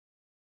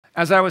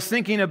As I was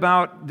thinking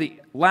about the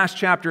last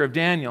chapter of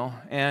Daniel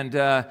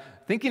and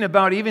thinking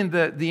about even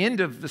the end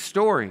of the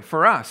story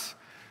for us,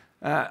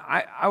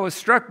 I was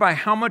struck by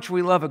how much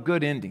we love a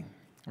good ending,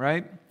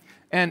 right?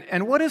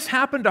 And what has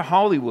happened to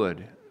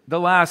Hollywood the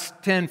last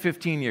 10,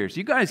 15 years?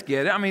 You guys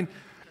get it? I mean,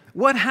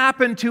 what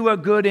happened to a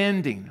good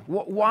ending?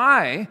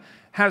 Why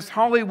has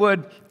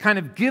Hollywood kind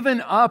of given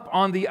up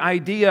on the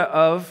idea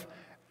of,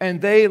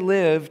 and they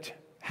lived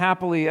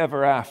happily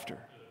ever after?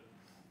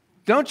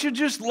 Don't you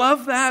just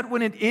love that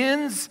when it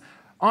ends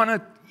on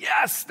a,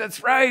 yes,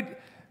 that's right,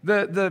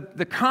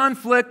 the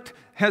conflict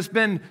has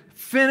been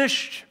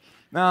finished.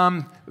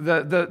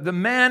 The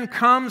man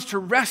comes to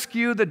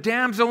rescue the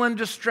damsel in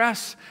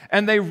distress,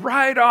 and they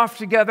ride off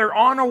together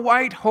on a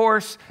white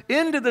horse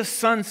into the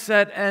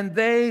sunset, and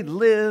they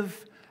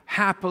live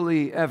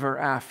happily ever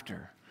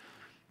after.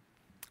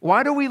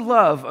 Why do we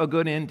love a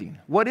good ending?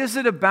 What is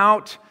it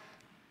about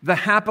the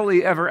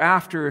happily ever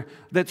after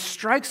that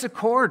strikes a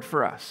chord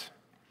for us?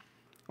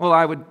 Well,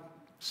 I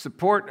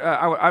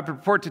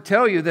purport to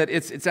tell you that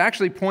it's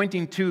actually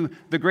pointing to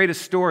the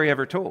greatest story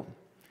ever told.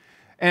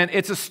 And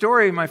it's a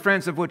story, my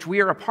friends, of which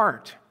we are a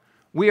part.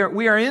 We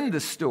are in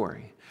this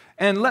story.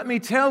 And let me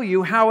tell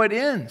you how it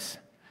ends.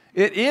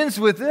 It ends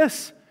with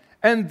this,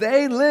 and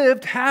they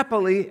lived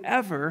happily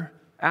ever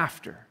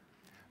after.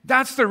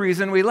 That's the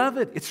reason we love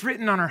it. It's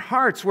written on our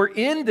hearts. We're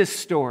in this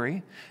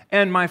story.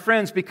 And my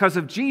friends, because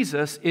of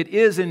Jesus, it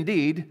is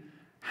indeed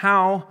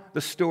how the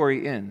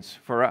story ends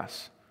for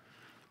us.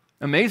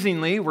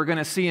 Amazingly, we're going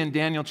to see in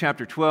Daniel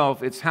chapter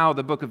 12, it's how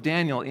the book of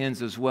Daniel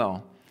ends as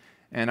well.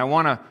 And I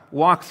want to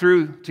walk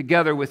through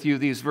together with you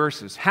these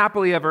verses.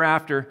 Happily ever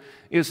after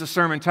is the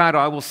sermon title.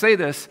 I will say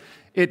this,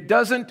 it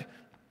doesn't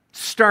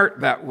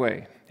start that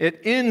way. It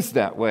ends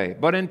that way.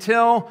 But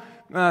until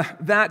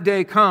that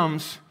day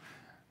comes,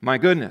 my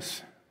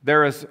goodness,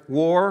 there is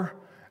war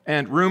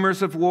and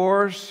rumors of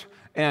wars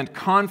and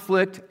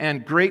conflict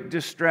and great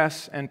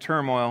distress and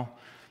turmoil.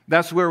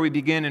 That's where we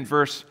begin in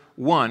verse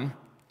 1.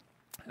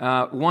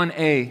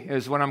 1a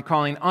is what I'm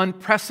calling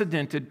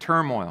unprecedented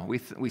turmoil.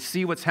 We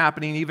see what's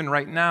happening even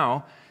right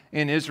now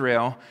in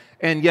Israel,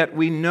 and yet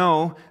we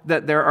know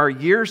that there are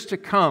years to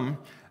come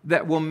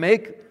that will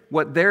make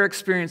what they're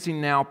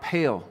experiencing now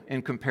pale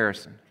in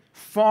comparison.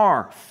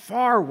 Far,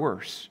 far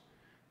worse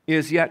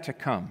is yet to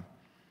come.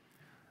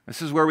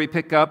 This is where we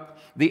pick up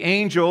the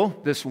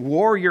angel, this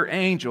warrior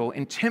angel,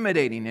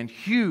 intimidating and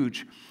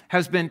huge,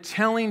 has been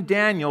telling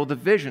Daniel the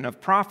vision of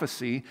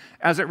prophecy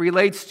as it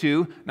relates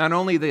to not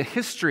only the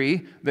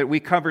history that we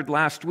covered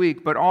last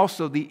week, but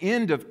also the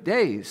end of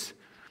days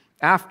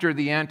after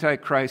the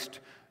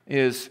Antichrist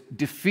is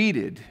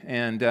defeated.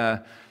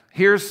 And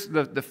here's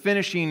the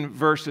finishing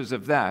verses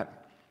of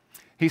that.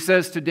 He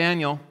says to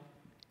Daniel,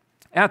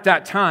 "At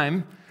that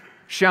time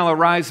shall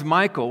arise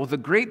Michael, the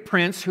great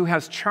prince who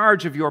has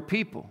charge of your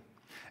people.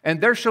 And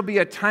there shall be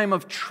a time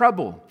of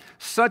trouble,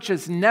 such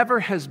as never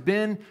has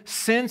been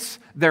since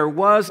there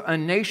was a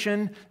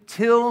nation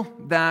till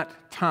that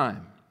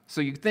time."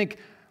 So you think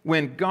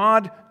when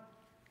God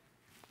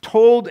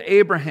told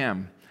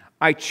Abraham,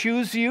 "I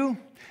choose you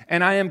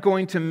and I am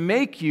going to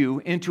make you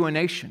into a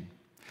nation."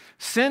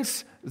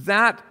 Since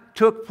that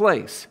took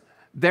place,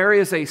 there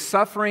is a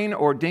suffering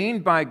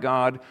ordained by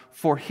God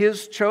for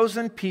His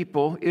chosen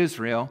people,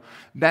 Israel,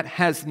 that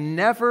has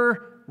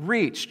never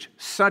reached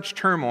such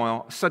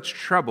turmoil, such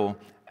trouble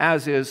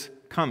as is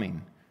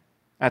coming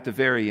at the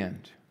very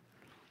end.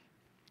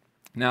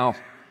 Now,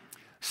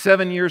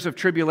 7 years of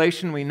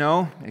tribulation, we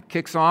know, it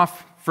kicks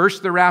off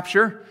first the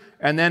rapture,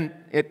 and then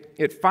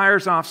it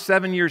fires off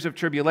 7 years of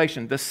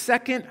tribulation. The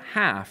second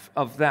half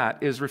of that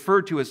is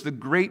referred to as the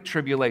Great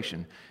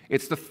Tribulation.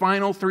 It's the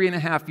final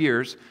 3.5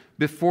 years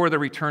before the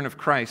return of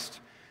Christ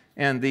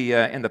and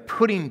the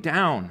putting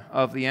down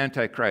of the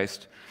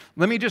Antichrist.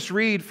 Let me just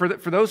read, for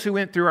those who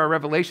went through our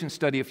Revelation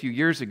study a few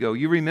years ago,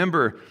 you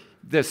remember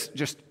this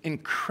just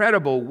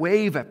incredible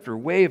wave after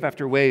wave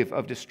after wave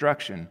of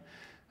destruction.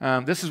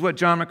 This is what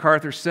John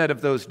MacArthur said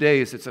of those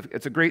days.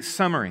 It's a great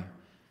summary.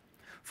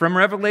 From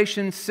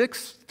Revelation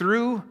 6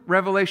 through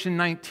Revelation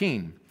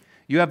 19,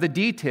 you have the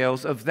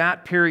details of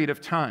that period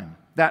of time,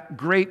 that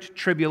great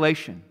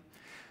tribulation,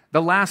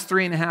 the last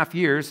 3.5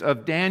 years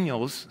of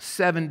Daniel's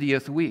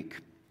 70th week.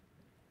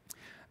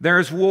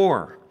 There's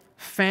war,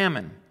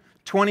 famine,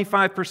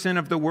 25%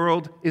 of the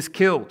world is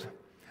killed.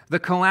 The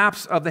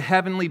collapse of the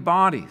heavenly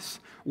bodies.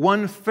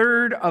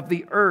 1/3 of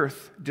the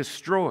earth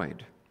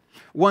destroyed.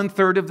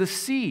 1/3 of the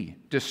sea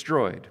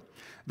destroyed.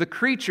 The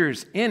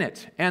creatures in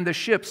it and the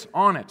ships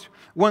on it.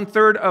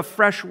 1/3 of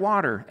fresh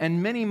water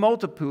and many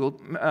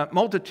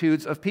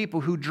multitudes of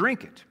people who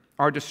drink it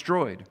are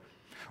destroyed.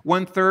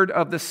 1/3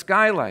 of the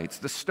skylights,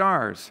 the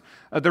stars.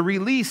 The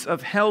release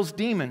of hell's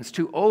demons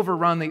to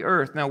overrun the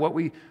earth. Now what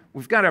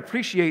we've got to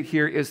appreciate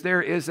here is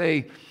there is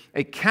a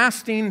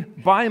casting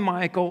by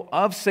Michael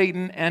of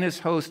Satan and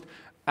his host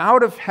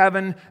out of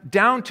heaven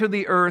down to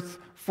the earth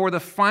for the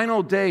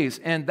final days.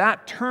 And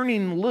that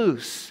turning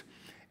loose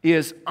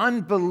is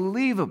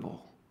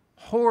unbelievable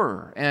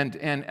horror and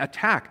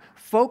attack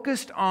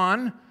focused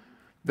on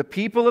The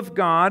people of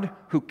God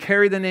who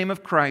carry the name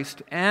of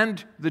Christ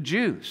and the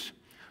Jews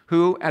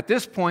who at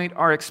this point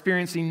are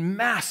experiencing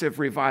massive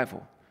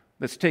revival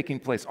that's taking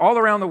place all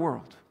around the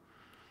world.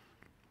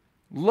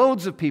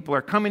 Loads of people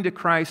are coming to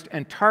Christ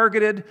and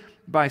targeted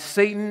by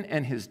Satan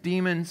and his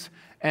demons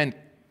and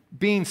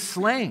being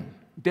slain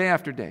day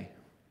after day.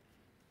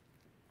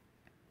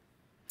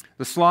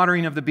 The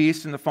slaughtering of the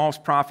beast and the false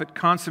prophet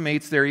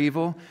consummates their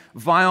evil.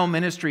 Vile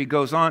ministry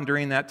goes on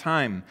during that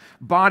time.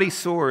 Body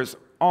sores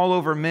all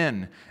over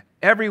men.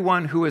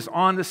 Everyone who is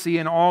on the sea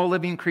and all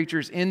living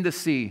creatures in the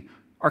sea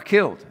are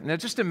killed. Now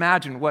just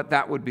imagine what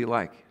that would be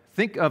like.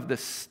 Think of the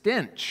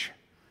stench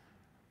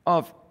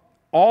of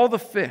all the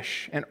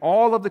fish and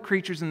all of the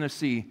creatures in the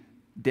sea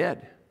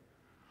dead.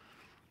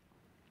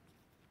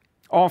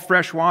 All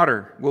fresh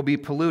water will be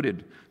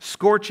polluted.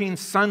 Scorching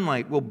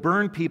sunlight will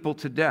burn people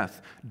to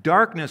death.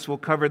 Darkness will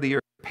cover the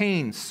earth.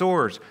 Pain,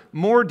 sores,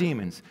 more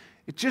demons.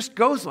 It just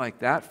goes like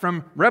that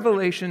from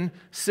Revelation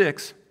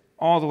 6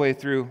 all the way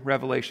through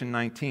Revelation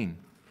 19.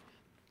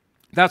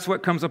 That's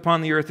what comes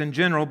upon the earth in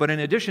general, but in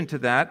addition to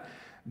that,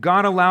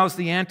 God allows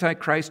the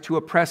Antichrist to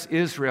oppress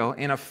Israel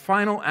in a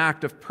final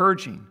act of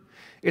purging.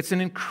 It's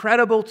an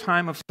incredible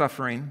time of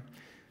suffering,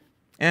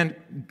 and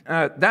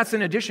that's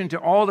in addition to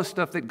all the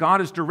stuff that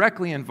God is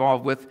directly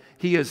involved with.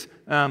 He is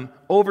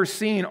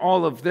overseeing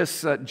all of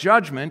this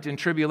judgment and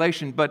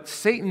tribulation, but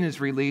Satan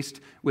is released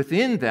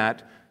within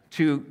that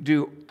to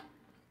do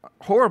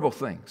horrible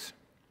things.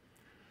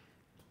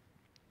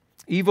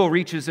 Evil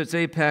reaches its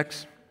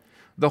apex.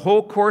 The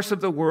whole course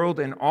of the world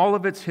and all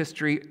of its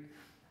history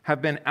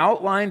have been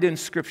outlined in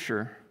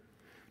Scripture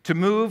to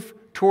move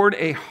toward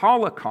a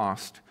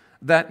Holocaust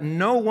that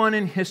no one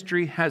in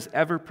history has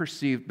ever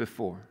perceived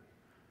before.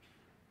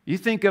 You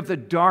think of the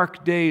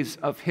dark days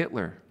of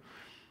Hitler.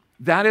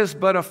 That is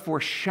but a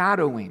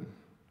foreshadowing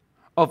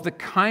of the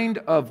kind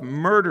of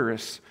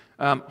murderous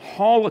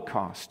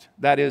Holocaust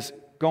that is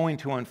going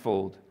to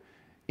unfold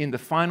in the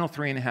final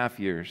 3.5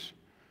 years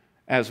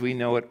as we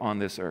know it on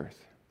this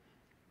earth.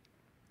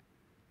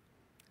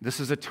 This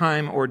is a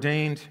time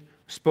ordained,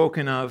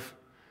 spoken of,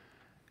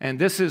 and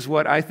this is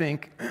what I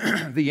think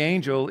the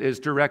angel is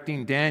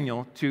directing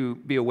Daniel to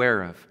be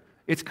aware of.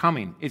 It's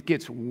coming. It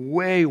gets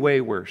way,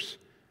 way worse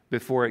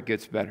before it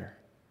gets better.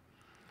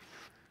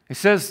 It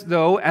says,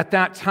 though, at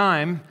that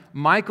time,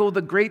 Michael,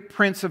 the great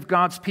prince of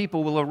God's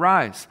people, will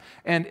arise.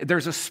 And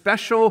there's a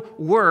special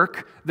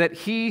work that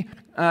he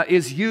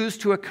is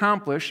used to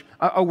accomplish,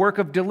 a work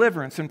of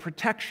deliverance and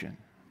protection.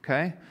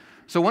 Okay?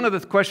 So one of the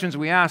questions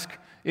we ask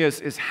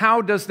is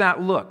how does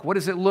that look? What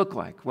does it look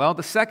like? Well,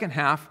 the second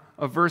half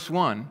of verse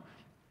 1,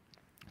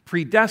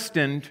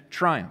 predestined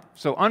triumph.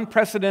 So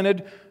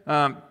unprecedented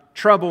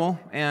trouble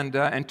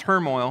and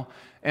turmoil.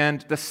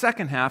 And the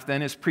second half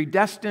then is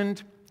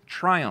predestined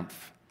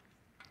triumph.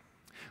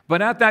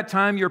 But at that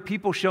time your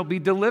people shall be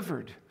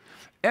delivered,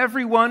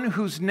 everyone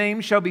whose name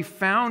shall be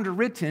found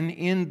written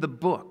in the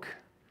book.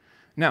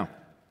 Now,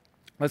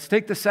 let's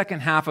take the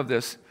second half of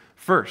this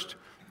first.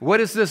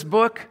 What is this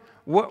book?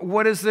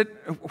 What is it?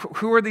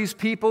 Who are these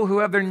people who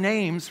have their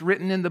names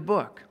written in the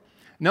book?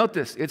 Note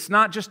this, it's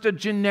not just a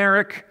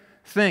generic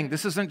thing.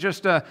 This isn't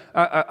just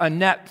a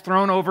net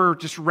thrown over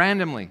just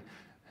randomly.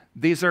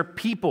 These are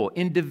people,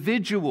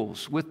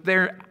 individuals with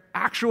their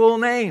actual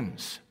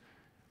names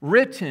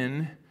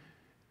written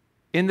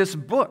in this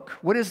book.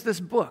 What is this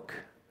book?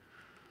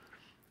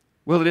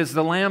 Well, it is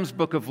the Lamb's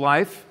book of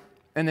life,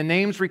 and the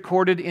names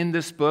recorded in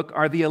this book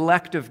are the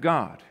elect of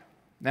God.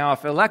 Now,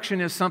 if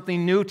election is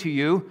something new to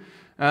you,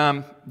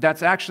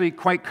 that's actually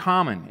quite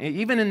common.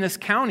 Even in this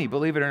county,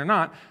 believe it or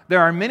not,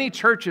 there are many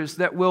churches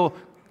that will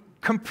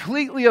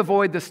completely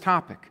avoid this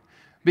topic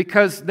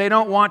because they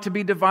don't want to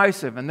be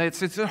divisive, and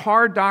it's a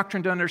hard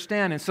doctrine to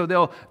understand, and so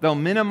they'll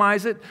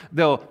minimize it,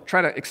 they'll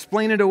try to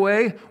explain it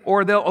away,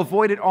 or they'll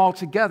avoid it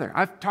altogether.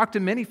 I've talked to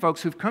many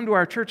folks who've come to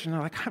our church, and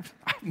they're like, I've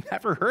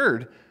never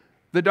heard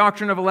the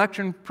doctrine of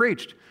election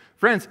preached.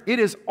 Friends, it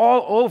is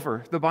all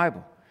over the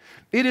Bible.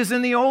 It is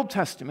in the Old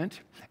Testament,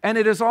 and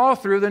it is all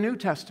through the New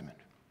Testament.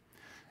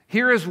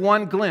 Here is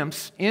one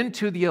glimpse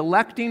into the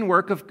electing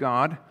work of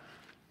God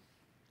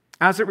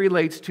as it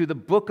relates to the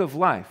book of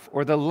life,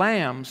 or the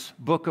Lamb's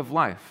book of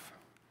life.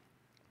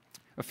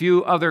 A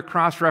few other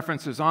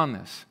cross-references on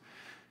this.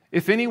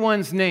 If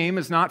anyone's name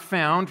is not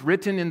found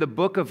written in the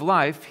book of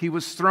life, he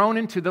was thrown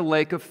into the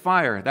lake of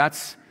fire.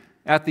 That's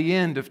at the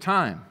end of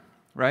time,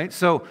 right?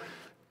 So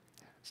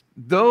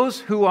those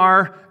who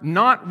are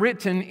not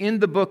written in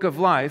the book of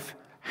life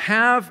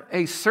have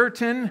a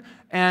certain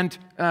and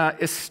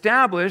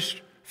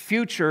established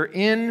future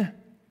in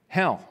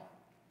hell,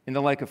 in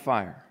the lake of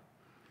fire.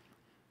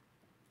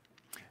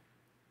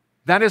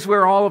 That is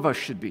where all of us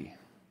should be.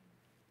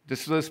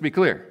 Just let's be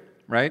clear,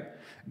 right?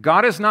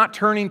 God is not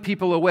turning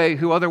people away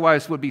who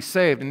otherwise would be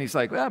saved, and He's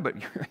like, well, but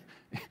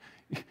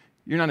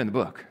you're not in the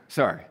book.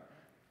 Sorry.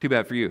 Too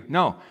bad for you.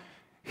 No.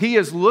 He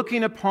is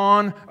looking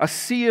upon a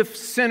sea of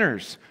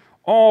sinners,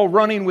 all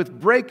running with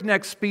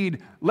breakneck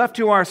speed, left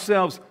to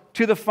ourselves,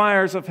 to the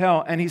fires of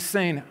hell. And He's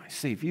saying, I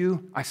save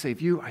you, I save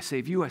you, I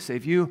save you, I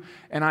save you,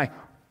 and I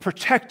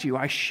protect you,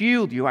 I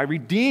shield you, I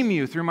redeem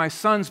you through my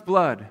Son's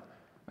blood,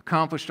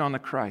 accomplished on the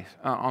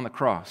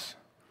cross.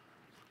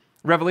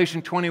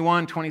 Revelation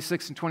 21,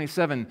 26, and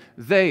 27,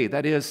 they,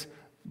 that is,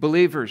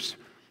 believers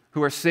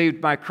who are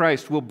saved by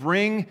Christ, will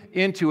bring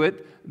into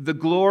it the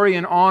glory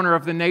and honor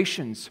of the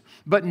nations.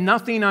 But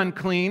nothing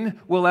unclean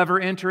will ever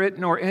enter it,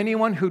 nor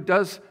anyone who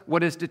does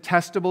what is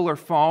detestable or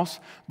false,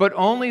 but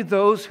only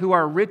those who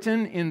are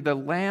written in the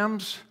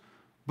Lamb's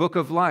book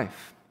of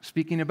life.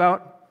 Speaking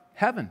about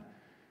heaven,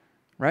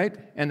 right?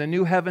 And the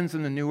new heavens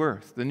and the new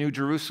earth, the new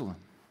Jerusalem.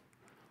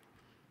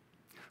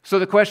 So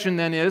the question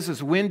then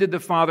is when did the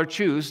Father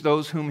choose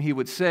those whom He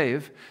would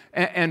save?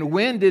 And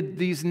when did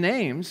these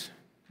names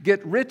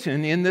get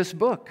written in this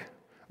book?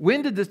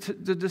 When did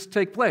this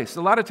take place?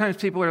 A lot of times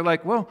people are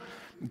like, well,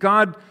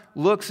 God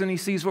looks and He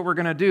sees what we're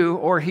going to do,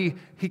 or he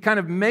kind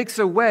of makes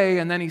a way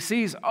and then He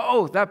sees,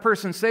 oh, that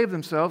person saved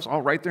themselves,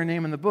 I'll write their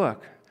name in the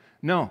book.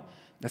 No,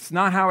 that's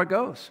not how it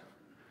goes.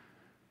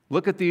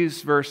 Look at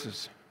these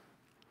verses.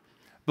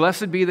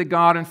 Blessed be the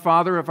God and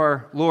Father of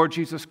our Lord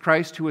Jesus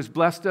Christ, who has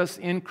blessed us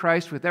in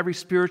Christ with every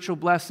spiritual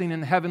blessing in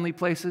the heavenly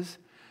places,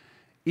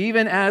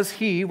 even as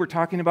He, we're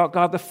talking about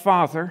God the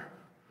Father,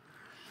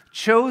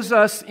 chose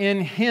us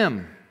in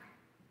Him,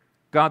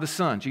 God the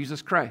Son,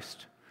 Jesus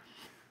Christ.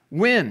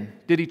 When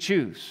did He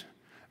choose?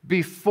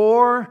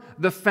 Before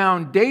the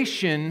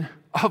foundation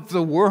of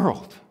the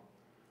world.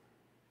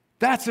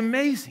 That's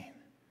amazing.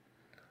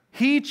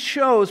 He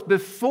chose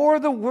before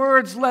the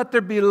words, let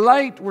there be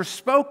light, were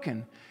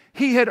spoken.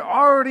 He had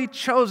already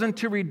chosen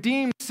to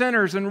redeem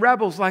sinners and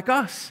rebels like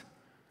us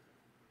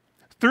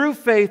through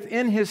faith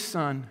in His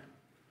Son,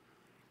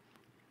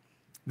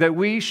 that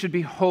we should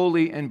be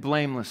holy and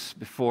blameless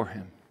before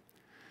Him.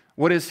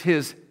 What is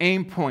His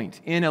aim point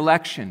in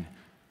election?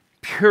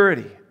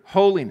 Purity,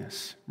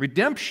 holiness,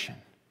 redemption.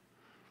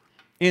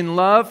 In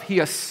love, He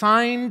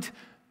assigned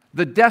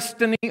the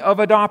destiny of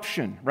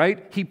adoption,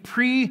 right? He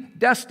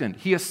predestined.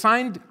 He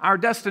assigned our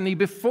destiny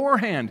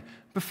beforehand,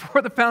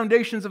 before the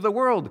foundations of the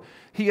world.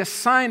 He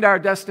assigned our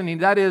destiny,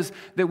 that is,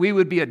 that we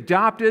would be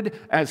adopted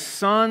as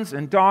sons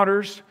and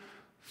daughters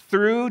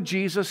through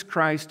Jesus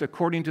Christ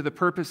according to the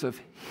purpose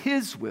of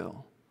His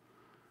will.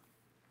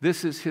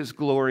 This is His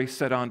glory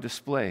set on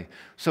display.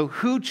 So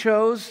who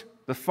chose?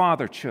 The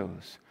Father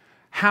chose.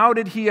 How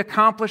did He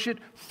accomplish it?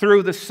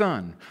 Through the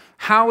Son.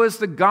 How is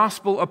the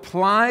gospel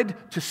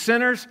applied to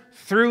sinners?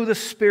 Through the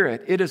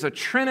Spirit. It is a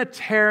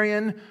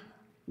Trinitarian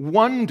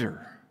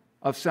wonder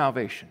of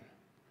salvation.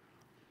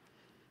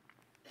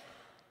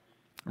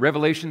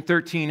 Revelation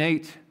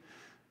 13:8,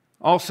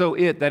 also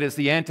it, that is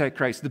the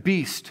Antichrist, the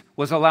beast,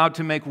 was allowed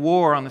to make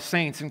war on the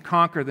saints and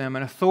conquer them,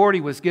 and authority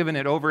was given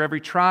it over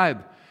every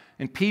tribe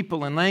and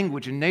people and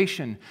language and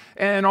nation,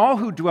 and all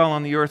who dwell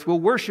on the earth will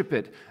worship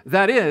it.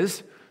 That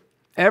is,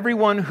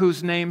 everyone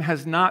whose name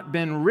has not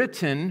been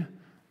written,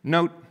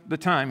 note the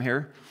time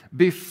here,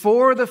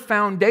 before the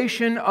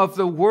foundation of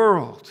the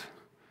world,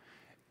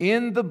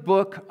 in the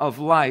book of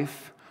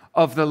life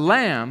of the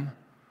Lamb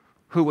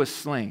who was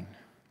slain.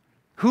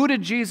 Who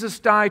did Jesus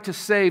die to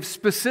save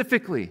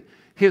specifically?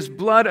 His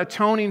blood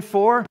atoning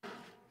for?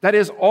 That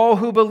is all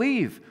who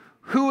believe.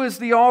 Who is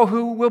the all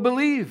who will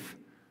believe?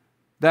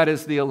 That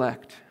is the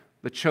elect,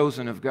 the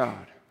chosen of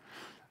God,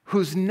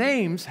 whose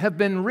names have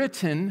been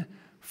written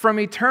from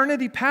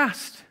eternity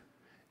past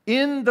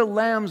in the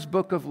Lamb's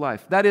book of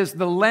life. That is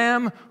the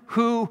Lamb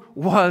who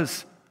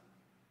was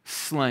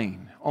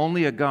slain.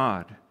 Only a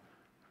God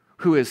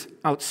who is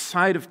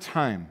outside of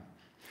time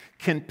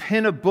can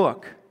pen a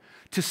book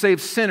to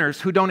save sinners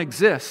who don't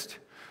exist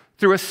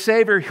through a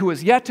Savior who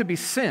is yet to be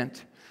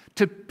sent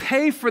to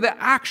pay for the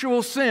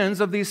actual sins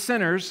of these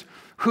sinners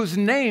whose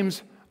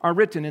names are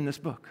written in this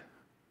book.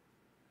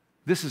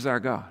 This is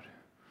our God.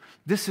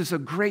 This is a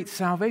great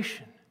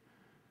salvation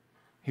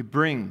He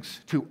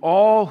brings to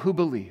all who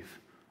believe.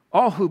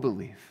 All who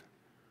believe.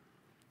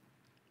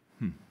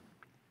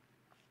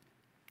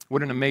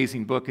 What an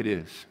amazing book it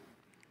is.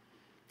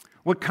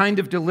 What kind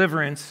of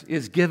deliverance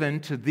is given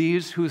to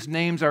these whose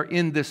names are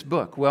in this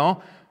book?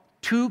 Well,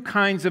 two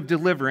kinds of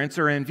deliverance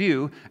are in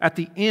view at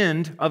the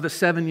end of the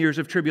 7 years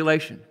of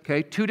tribulation.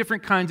 Okay, two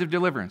different kinds of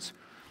deliverance.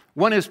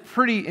 One is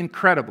pretty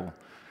incredible.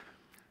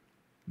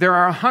 There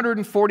are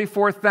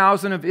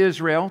 144,000 of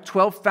Israel,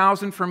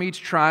 12,000 from each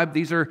tribe.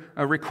 These are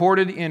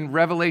recorded in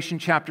Revelation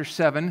chapter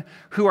 7,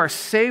 who are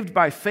saved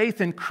by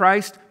faith in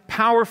Christ,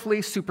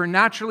 powerfully,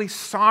 supernaturally,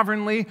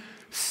 sovereignly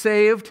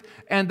saved,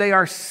 and they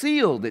are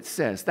sealed, it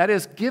says. That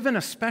is, given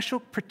a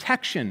special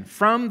protection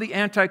from the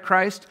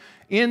Antichrist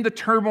in the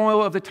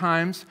turmoil of the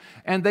times,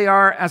 and they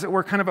are, as it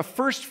were, kind of a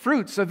first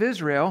fruits of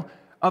Israel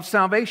of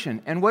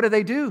salvation. And what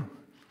do?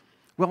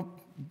 Well,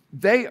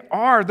 they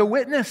are the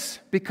witness,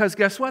 because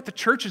guess what? The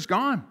church is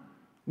gone.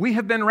 We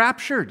have been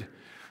raptured.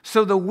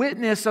 So the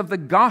witness of the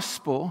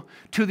gospel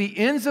to the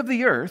ends of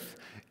the earth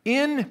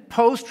in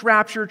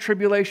post-rapture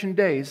tribulation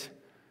days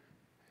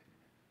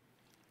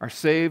are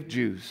saved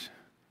Jews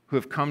who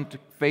have come to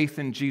faith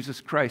in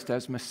Jesus Christ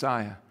as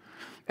Messiah.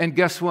 And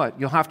guess what?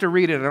 You'll have to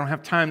read it. I don't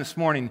have time this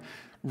morning.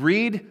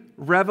 Read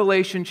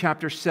Revelation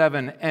chapter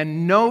 7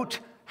 and note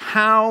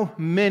how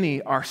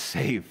many are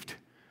saved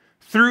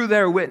through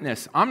their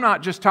witness. I'm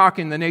not just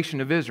talking the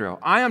nation of Israel.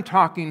 I am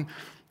talking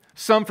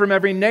some from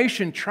every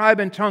nation,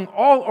 tribe, and tongue.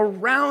 All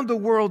around the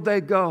world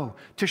they go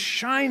to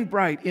shine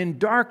bright in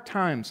dark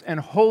times and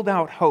hold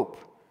out hope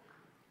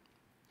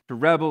to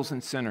rebels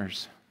and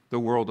sinners the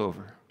world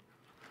over.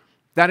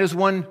 That is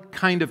one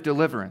kind of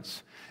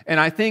deliverance. And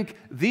I think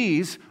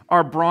these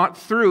are brought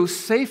through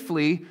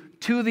safely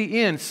to the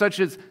end, such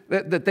as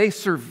that they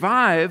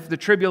survive the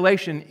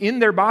tribulation in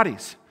their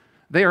bodies.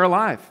 They are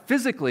alive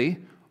physically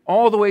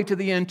all the way to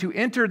the end to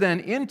enter then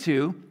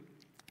into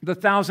the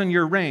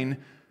 1,000-year reign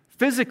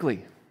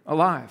physically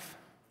alive.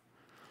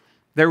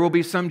 There will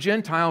be some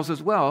Gentiles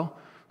as well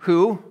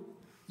who,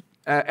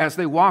 as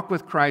they walk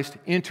with Christ,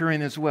 enter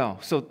in as well.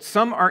 So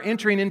some are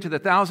entering into the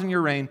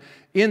 1,000-year reign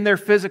in their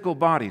physical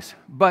bodies,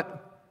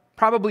 but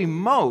probably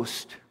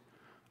most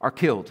are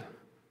killed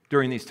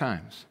during these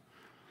times.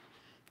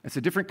 It's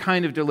a different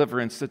kind of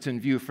deliverance that's in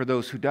view for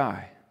those who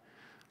die.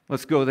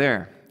 Let's go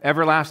there.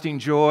 Everlasting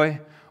joy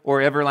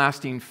or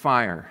everlasting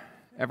fire.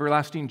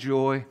 Everlasting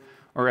joy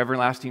or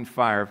everlasting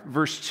fire.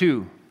 Verse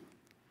 2.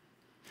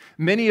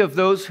 Many of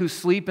those who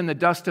sleep in the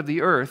dust of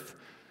the earth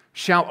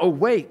shall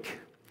awake,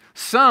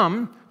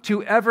 some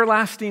to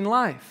everlasting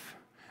life,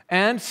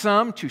 and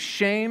some to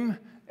shame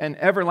and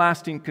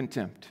everlasting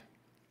contempt.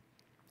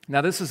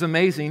 Now, this is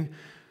amazing.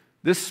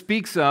 This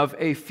speaks of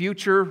a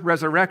future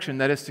resurrection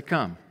that is to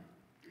come.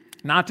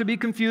 Not to be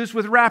confused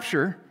with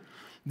rapture.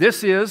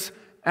 This is,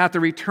 at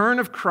the return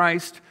of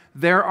Christ,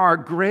 there are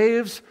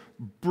graves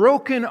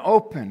broken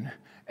open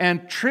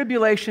and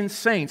tribulation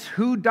saints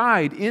who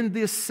died in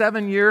this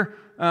 7-year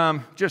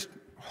just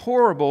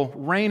horrible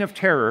reign of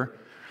terror.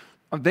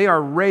 They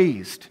are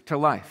raised to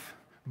life.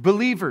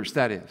 Believers,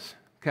 that is.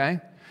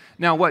 Okay?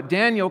 Now, what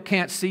Daniel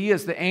can't see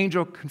as the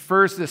angel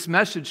confers this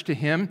message to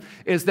him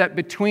is that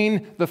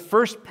between the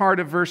first part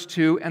of verse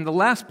 2 and the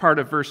last part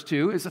of verse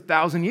 2 is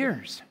 1,000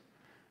 years.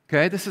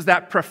 Okay? This is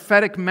that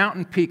prophetic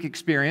mountain peak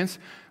experience.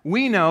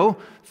 We know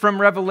from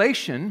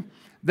Revelation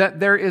that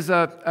there is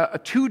a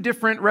two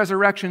different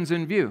resurrections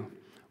in view.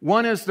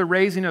 One is the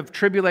raising of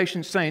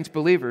tribulation saints,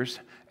 believers,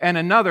 and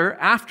another,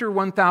 after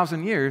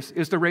 1,000 years,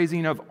 is the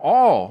raising of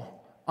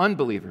all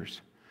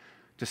unbelievers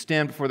to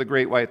stand before the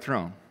great white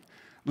throne.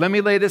 Let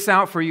me lay this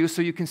out for you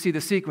so you can see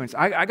the sequence.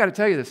 I got to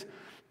tell you this.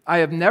 I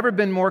have never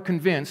been more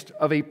convinced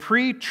of a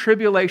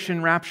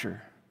pre-tribulation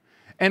rapture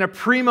and a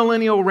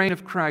premillennial reign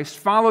of Christ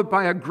followed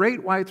by a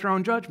great white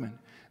throne judgment.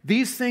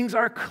 These things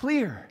are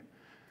clear.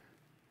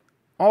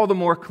 All the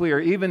more clear,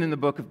 even in the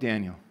book of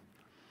Daniel.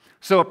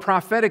 So a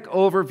prophetic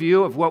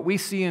overview of what we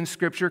see in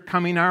Scripture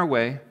coming our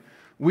way.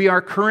 We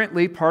are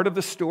currently part of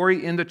the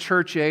story in the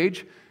church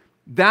age.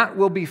 That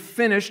will be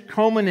finished,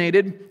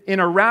 culminated in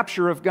a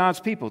rapture of God's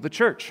people, the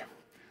church.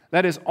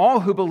 That is all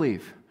who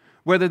believe,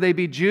 whether they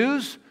be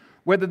Jews,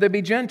 whether they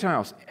be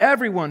Gentiles.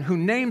 Everyone who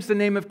names the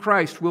name of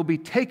Christ will be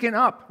taken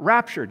up,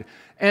 raptured.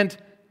 And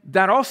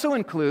that also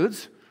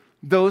includes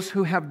those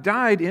who have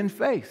died in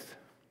faith.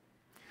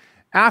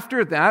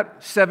 After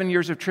that, 7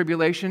 years of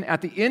tribulation,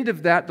 at the end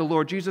of that, the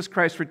Lord Jesus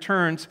Christ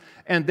returns,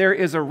 and there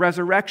is a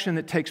resurrection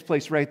that takes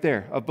place right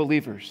there of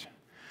believers.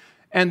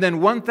 And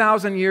then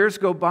 1,000 years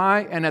go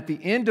by, and at the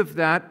end of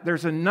that,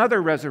 there's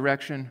another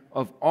resurrection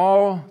of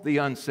all the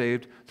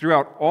unsaved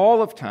throughout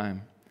all of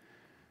time,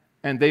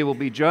 and they will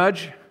be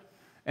judged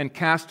and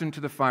cast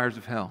into the fires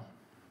of hell.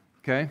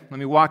 Okay? Let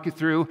me walk you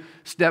through,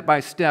 step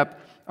by step,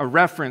 a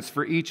reference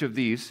for each of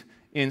these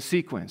in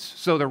sequence.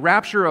 So the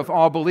rapture of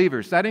all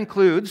believers, that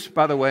includes,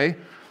 by the way,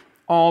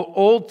 all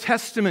Old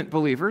Testament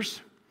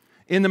believers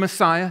in the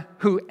Messiah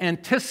who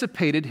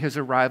anticipated his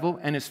arrival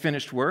and his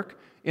finished work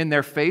in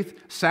their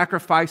faith,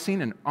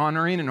 sacrificing and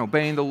honoring and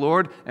obeying the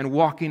Lord and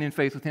walking in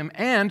faith with him,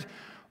 and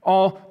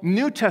all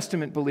New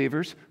Testament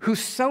believers who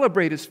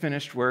celebrate his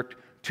finished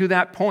work to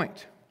that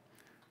point.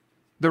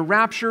 The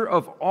rapture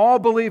of all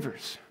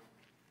believers.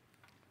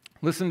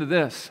 Listen to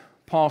this.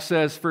 Paul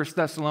says, 1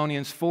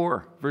 Thessalonians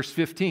 4, verse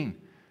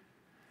 15,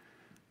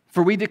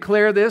 "For we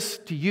declare this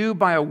to you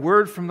by a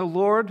word from the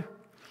Lord,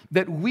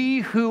 that we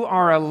who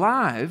are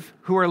alive,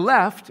 who are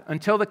left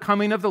until the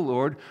coming of the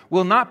Lord,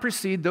 will not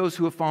precede those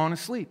who have fallen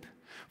asleep.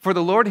 For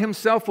the Lord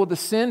himself will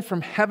descend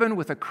from heaven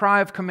with a cry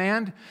of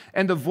command,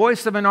 and the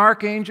voice of an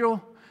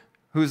archangel."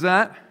 Who's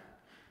that?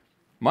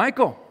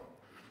 Michael.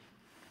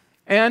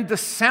 "And the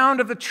sound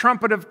of the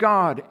trumpet of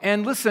God.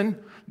 And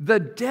listen, the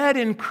dead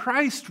in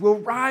Christ will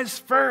rise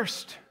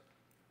first."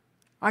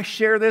 I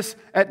share this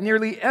at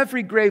nearly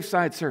every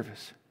graveside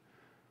service.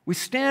 We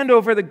stand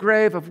over the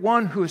grave of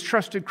one who has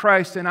trusted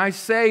Christ, and I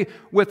say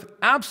with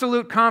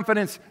absolute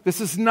confidence, this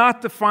is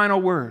not the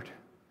final word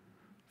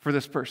for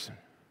this person.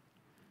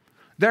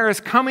 There is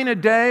coming a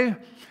day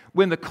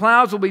when the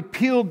clouds will be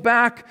peeled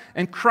back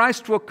and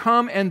Christ will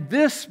come, and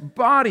this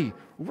body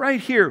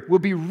right here will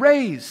be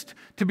raised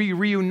to be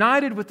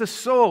reunited with the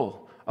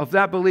soul of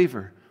that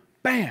believer.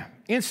 Bam!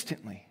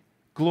 Instantly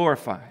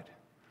glorified.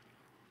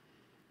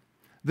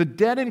 The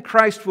dead in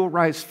Christ will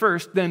rise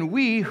first, then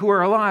we who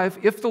are alive,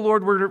 if the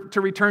Lord were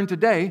to return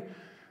today,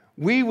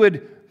 we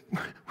would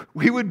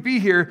be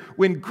here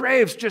when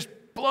graves just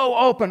blow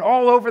open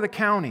all over the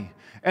county.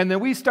 And then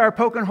we start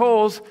poking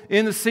holes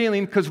in the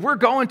ceiling because we're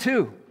going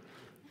too.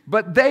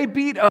 But they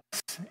beat us,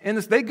 and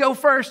they go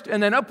first,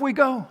 and then up we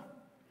go.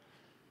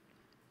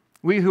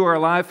 We who are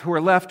alive, who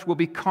are left, will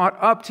be caught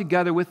up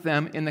together with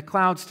them in the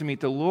clouds to meet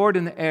the Lord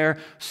in the air,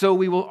 so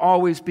we will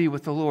always be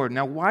with the Lord.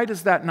 Now, why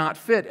does that not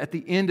fit at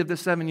the end of the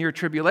 7-year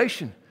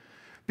tribulation?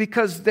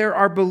 Because there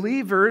are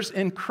believers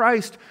in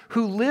Christ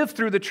who live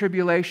through the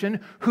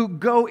tribulation, who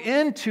go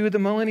into the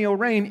millennial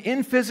reign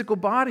in physical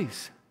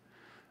bodies.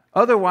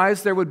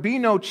 Otherwise, there would be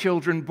no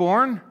children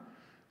born,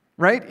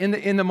 right,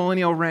 in the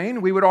millennial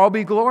reign. We would all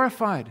be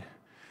glorified.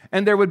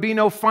 And there would be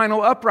no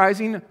final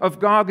uprising of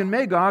Gog and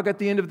Magog at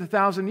the end of the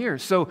 1,000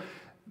 years. So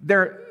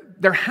there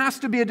has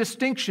to be a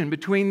distinction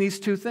between these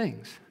two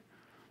things.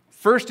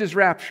 First is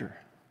rapture.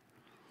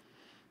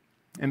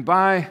 And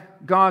by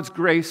God's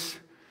grace,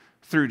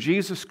 through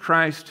Jesus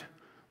Christ,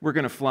 we're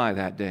going to fly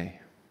that day.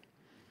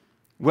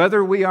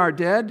 Whether we are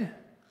dead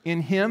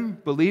in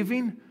Him,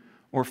 believing,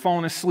 or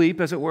fallen asleep,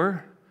 as it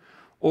were,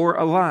 or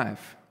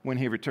alive when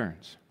He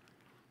returns.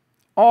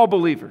 All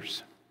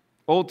believers,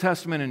 Old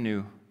Testament and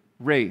New,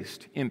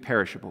 raised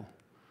imperishable.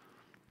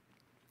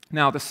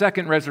 Now, the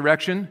second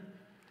resurrection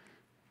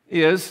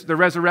is the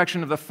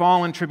resurrection of the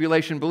fallen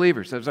tribulation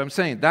believers. As I'm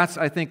saying, that's,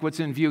 I think, what's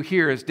in view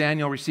here as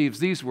Daniel receives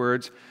these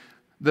words.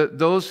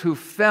 Those who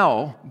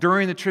fell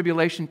during the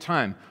tribulation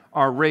time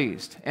are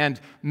raised. And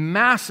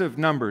massive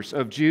numbers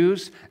of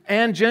Jews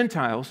and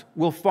Gentiles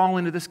will fall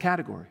into this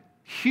category.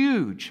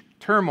 Huge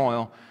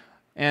turmoil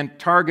and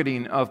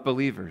targeting of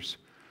believers.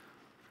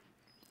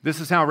 This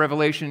is how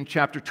Revelation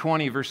chapter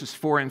 20, verses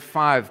 4 and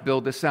 5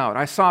 build this out.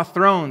 I saw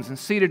thrones, and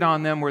seated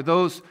on them were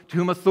those to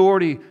whom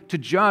authority to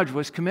judge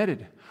was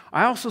committed.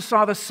 I also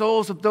saw the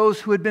souls of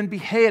those who had been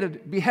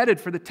beheaded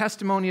for the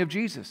testimony of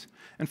Jesus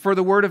and for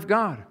the word of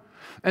God,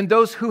 and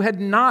those who had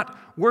not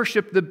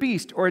worshipped the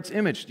beast or its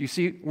image. You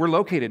see, we're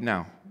located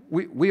now.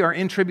 We are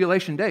in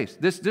tribulation days.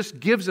 This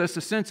gives us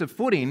a sense of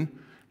footing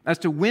as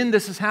to when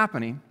this is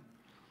happening.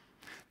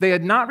 They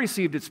had not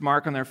received its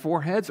mark on their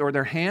foreheads or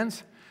their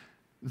hands.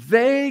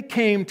 They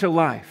came to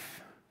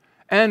life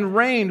and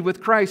reigned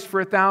with Christ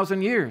for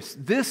 1,000 years.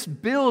 This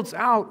builds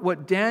out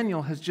what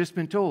Daniel has just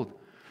been told.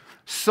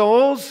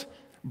 Souls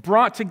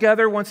brought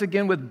together once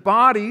again with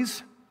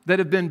bodies that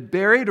have been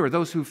buried, or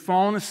those who've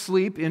fallen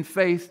asleep in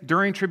faith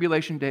during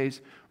tribulation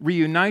days,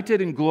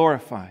 reunited and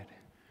glorified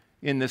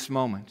in this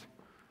moment.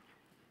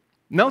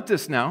 Note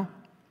this now.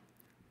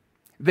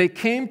 They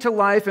came to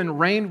life and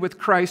reigned with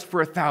Christ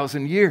for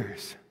 1,000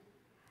 years.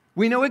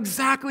 We know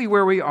exactly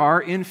where we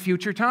are in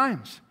future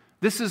times.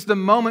 This is the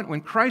moment when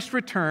Christ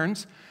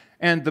returns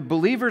and the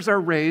believers are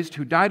raised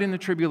who died in the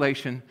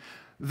tribulation.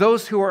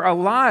 Those who are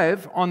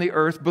alive on the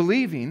earth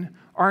believing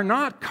are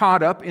not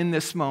caught up in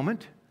this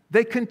moment.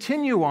 They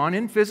continue on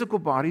in physical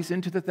bodies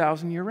into the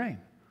 1,000-year reign.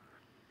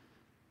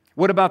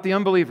 What about the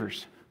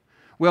unbelievers?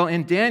 Well,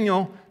 in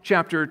Daniel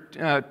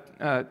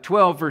chapter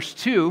 12, verse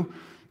 2,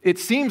 it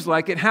seems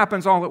like it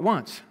happens all at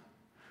once.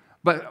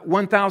 But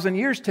 1,000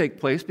 years take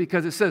place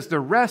because it says the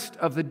rest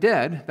of the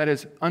dead, that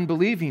is,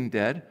 unbelieving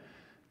dead,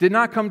 did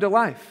not come to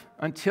life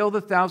until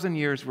the 1,000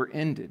 years were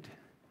ended.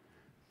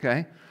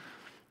 Okay?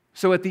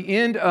 So at the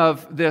end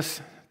of this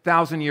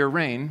 1,000-year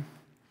reign,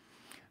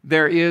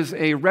 there is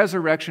a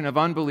resurrection of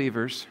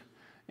unbelievers,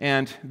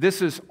 and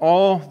this is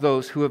all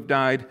those who have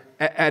died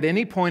at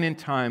any point in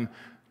time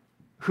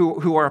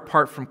who are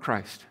apart from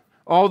Christ.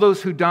 All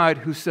those who died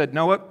who said,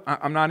 "No, what?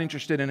 I'm not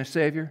interested in a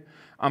Savior.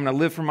 I'm going to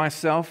live for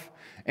myself,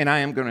 and I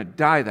am going to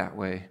die that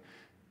way."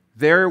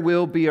 There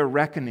will be a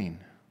reckoning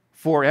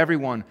for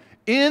everyone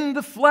in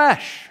the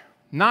flesh,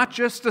 not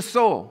just the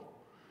soul.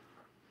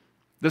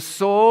 The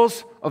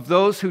souls of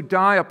those who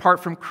die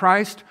apart from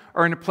Christ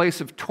are in a place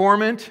of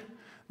torment.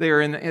 They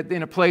are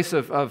in a place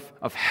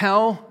of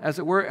hell, as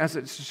it were, as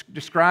it's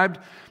described.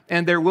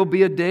 And there will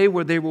be a day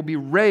where they will be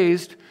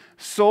raised,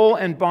 soul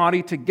and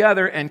body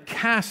together, and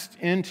cast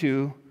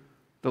into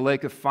the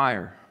lake of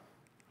fire.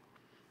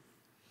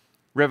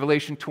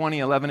 Revelation 20,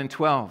 11 and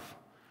 12.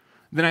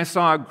 Then I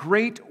saw a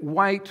great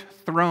white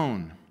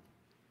throne,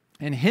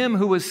 and him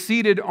who was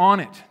seated on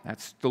it,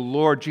 that's the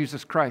Lord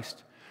Jesus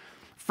Christ.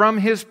 From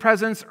his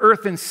presence,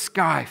 earth and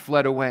sky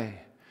fled away,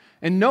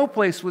 and no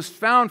place was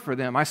found for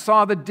them. I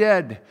saw the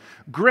dead,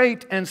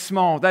 great and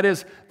small, that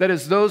is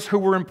those who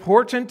were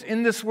important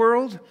in this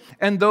world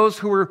and those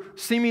who were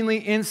seemingly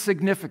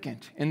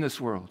insignificant in this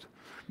world.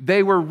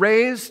 They were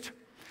raised,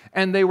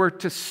 and they were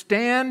to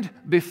stand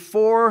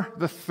before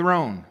the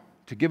throne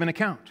to give an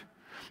account.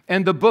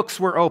 And the books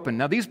were open.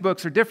 Now, these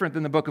books are different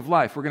than the book of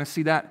life. We're going to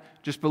see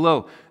that just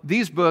below.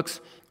 These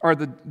books are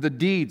the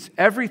deeds,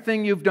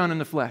 everything you've done in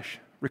the flesh,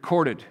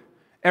 recorded,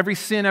 every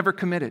sin ever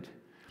committed,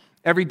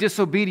 every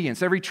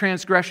disobedience, every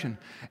transgression.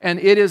 And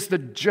it is the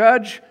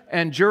judge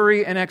and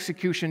jury and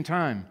execution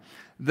time.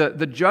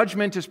 The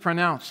judgment is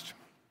pronounced.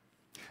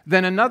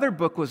 Then another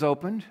book was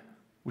opened,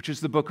 which is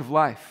the book of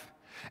life.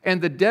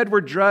 And the dead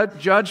were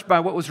judged by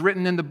what was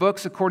written in the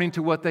books according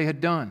to what they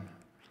had done.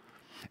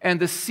 And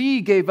the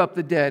sea gave up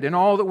the dead and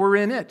all that were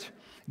in it.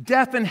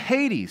 Death and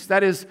Hades,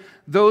 that is,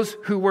 those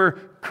who were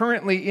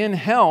currently in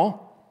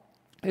hell,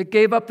 it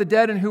gave up the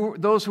dead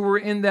and those who were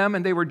in them,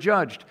 and they were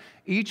judged,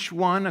 each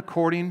one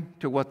according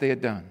to what they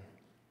had done.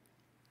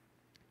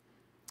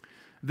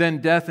 Then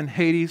death and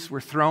Hades were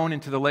thrown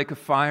into the lake of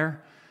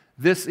fire.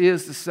 This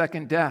is the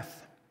second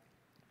death,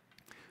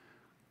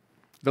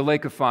 the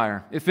lake of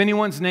fire. If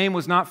anyone's name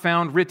was not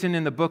found written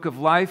in the book of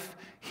life,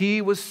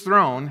 he was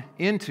thrown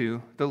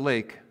into the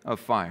lake of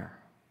fire.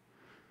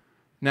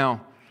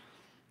 Now,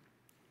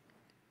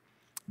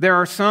 there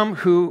are some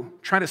who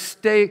try to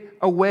stay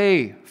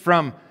away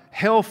from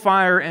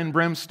hellfire and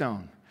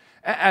brimstone,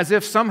 as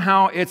if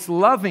somehow it's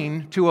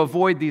loving to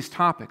avoid these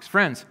topics.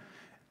 Friends,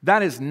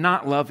 that is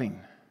not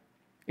loving.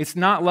 It's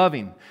not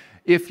loving.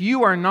 If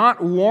you are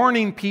not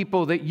warning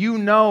people that you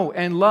know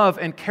and love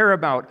and care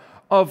about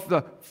of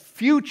the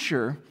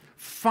future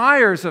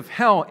fires of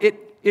hell,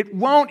 it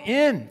won't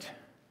end.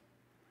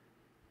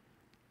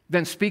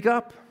 Then speak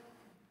up.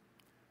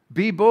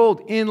 Be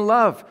bold in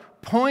love.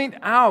 Point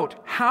out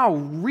how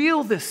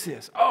real this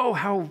is. Oh,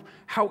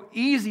 how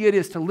easy it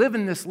is to live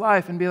in this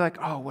life and be like,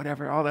 oh,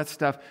 whatever, all that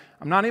stuff.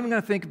 I'm not even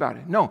going to think about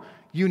it. No,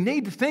 you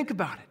need to think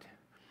about it.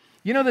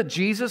 You know that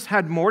Jesus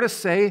had more to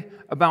say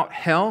about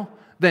hell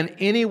than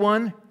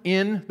anyone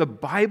in the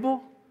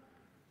Bible?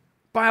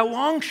 By a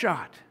long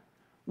shot.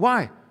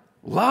 Why?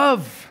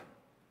 Love.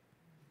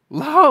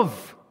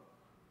 Love.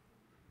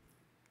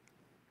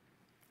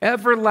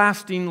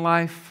 Everlasting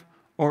life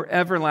or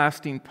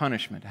everlasting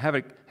punishment.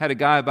 I had a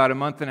guy about a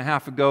month and a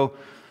half ago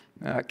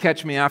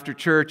catch me after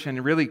church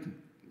and really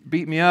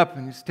beat me up,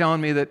 and he's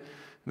telling me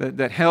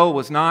that hell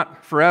was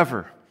not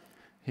forever.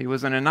 He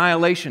was an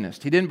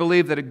annihilationist. He didn't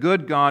believe that a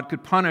good God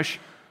could punish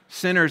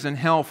sinners in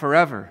hell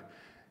forever.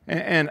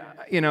 And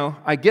you know,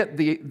 I get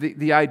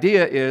the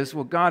idea is,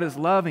 well, God is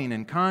loving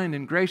and kind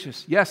and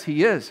gracious. Yes,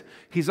 He is.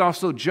 He's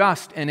also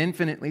just and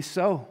infinitely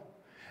so.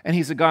 And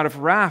He's a God of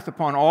wrath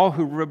upon all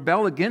who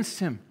rebel against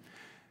Him.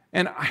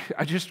 And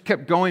I just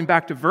kept going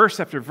back to verse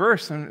after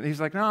verse, and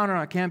he's like,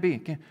 no, it can't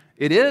be.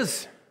 It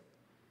is.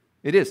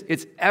 It is.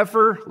 It's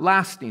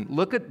everlasting.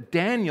 Look at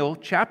Daniel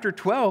chapter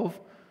 12.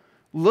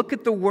 Look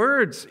at the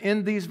words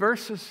in these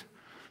verses.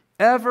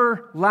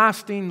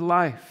 Everlasting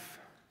life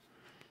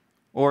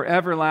or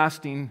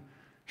everlasting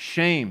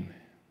shame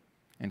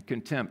and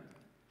contempt.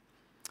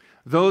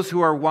 Those who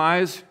are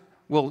wise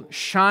will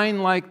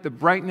shine like the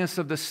brightness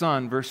of the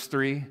sun, verse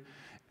 3,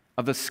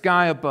 of the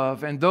sky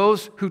above, and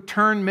those who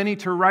turn many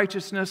to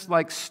righteousness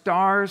like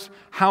stars,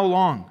 how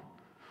long?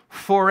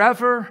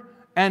 Forever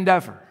and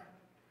ever.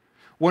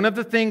 One of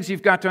the things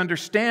you've got to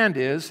understand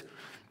is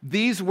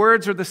these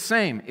words are the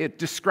same. It's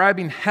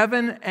describing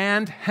heaven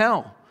and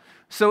hell.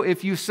 So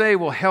if you say,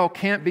 well, hell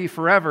can't be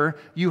forever,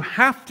 you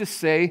have to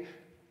say,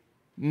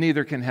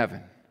 neither can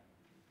heaven.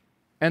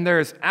 And there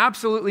is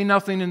absolutely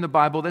nothing in the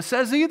Bible that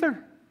says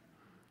either.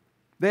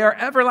 They are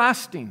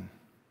everlasting.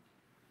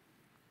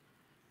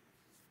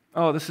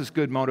 Oh, this is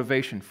good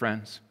motivation,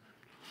 friends.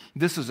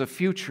 This is a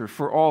future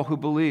for all who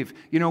believe.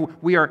 You know,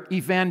 we are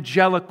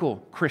evangelical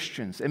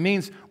Christians. It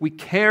means we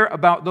care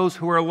about those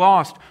who are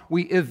lost.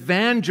 We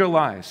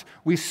evangelize.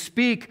 We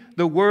speak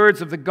the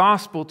words of the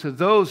gospel to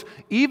those,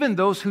 even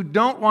those who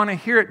don't want to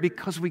hear it,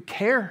 because we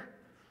care.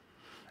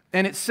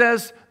 And it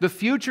says the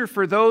future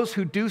for those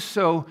who do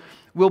so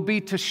will be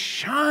to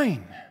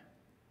shine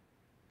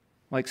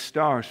like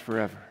stars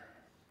forever.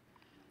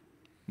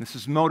 This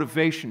is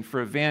motivation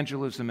for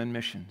evangelism and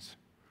missions.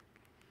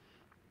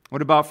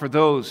 What about for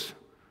those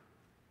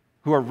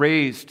who are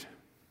raised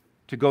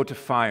to go to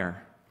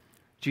fire?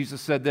 Jesus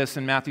said this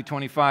in Matthew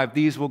 25,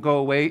 these will go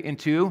away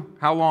into,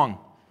 how long?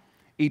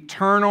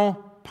 Eternal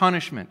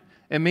punishment.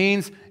 It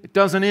means it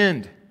doesn't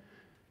end.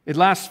 It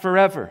lasts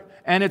forever.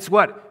 And it's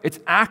what? It's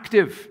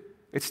active.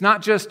 It's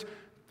not just,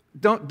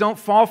 don't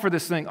fall for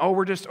this thing. Oh,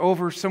 we're just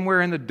over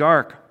somewhere in the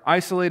dark,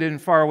 isolated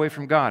and far away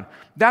from God.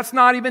 That's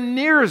not even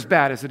near as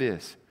bad as it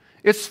is.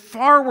 It's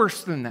far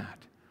worse than that.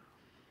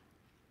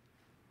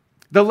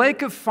 The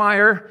lake of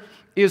fire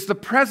is the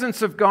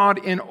presence of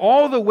God in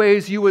all the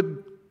ways you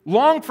would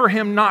long for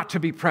Him not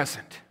to be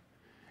present.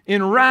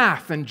 In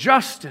wrath and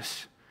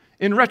justice,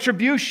 in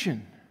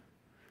retribution,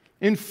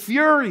 in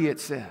fury, it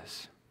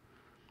says.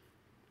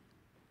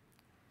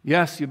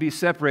 Yes, you'll be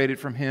separated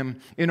from Him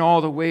in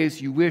all the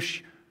ways you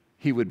wish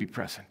He would be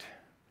present.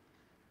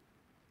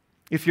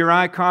 If your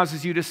eye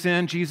causes you to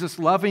sin, Jesus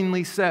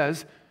lovingly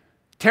says,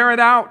 tear it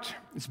out.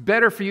 It's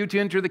better for you to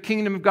enter the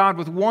kingdom of God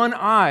with one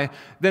eye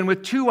than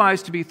with two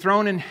eyes to be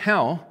thrown in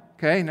hell.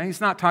 Okay, now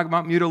He's not talking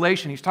about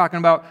mutilation. He's talking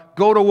about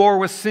go to war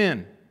with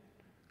sin.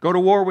 Go to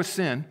war with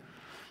sin.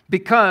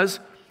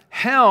 Because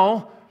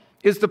hell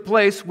is the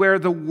place where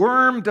the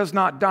worm does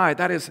not die.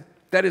 That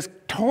is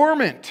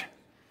torment.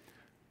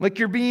 Like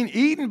you're being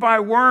eaten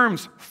by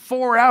worms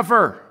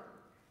forever.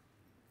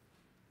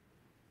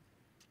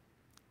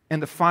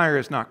 And the fire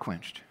is not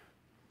quenched.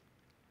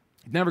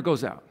 It never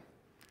goes out.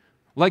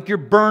 Like you're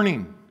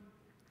burning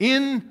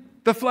in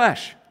the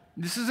flesh.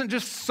 This isn't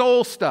just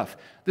soul stuff.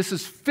 This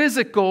is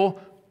physical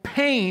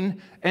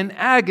pain and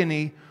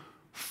agony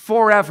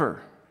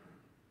forever.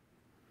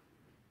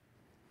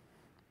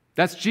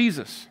 That's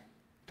Jesus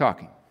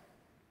talking.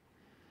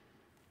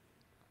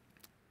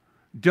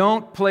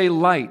 Don't play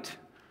light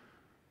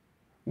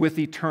with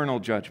eternal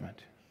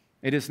judgment.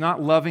 It is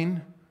not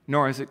loving,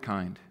 nor is it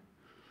kind.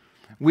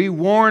 We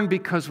warn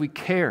because we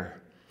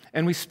care,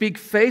 and we speak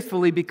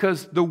faithfully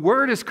because the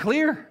word is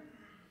clear.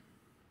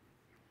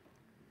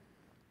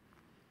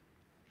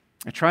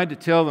 I tried to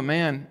tell the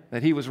man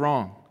that he was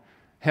wrong.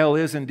 Hell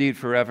is indeed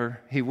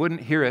forever. He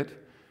wouldn't hear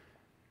it.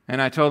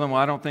 And I told him,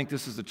 well, I don't think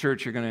this is the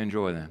church you're going to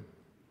enjoy then.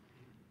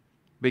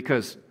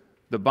 Because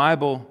the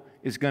Bible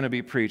is going to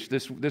be preached.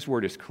 This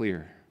word is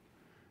clear.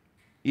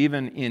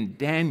 Even in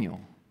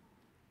Daniel,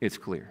 it's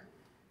clear.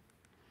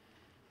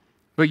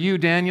 But you,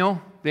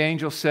 Daniel, the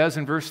angel says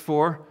in verse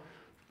 4,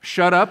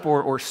 shut up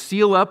or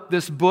seal up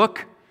this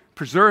book,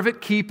 preserve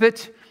it, keep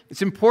it.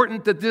 It's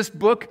important that this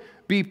book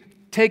be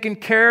taken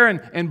care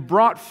and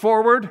brought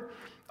forward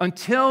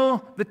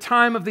until the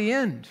time of the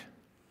end.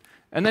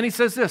 And then he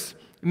says this,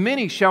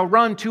 many shall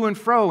run to and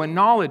fro, and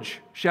knowledge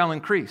shall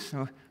increase.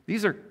 Now,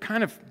 these are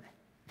kind of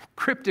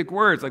cryptic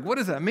words. Like, what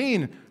does that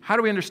mean? How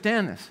do we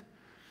understand this?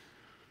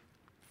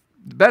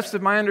 The best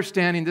of my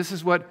understanding, this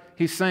is what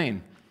he's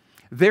saying.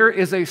 There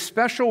is a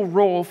special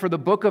role for the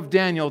book of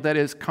Daniel that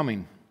is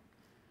coming.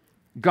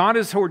 God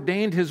has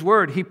ordained His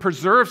Word. He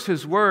preserves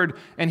His Word,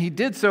 and He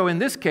did so in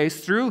this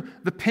case through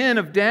the pen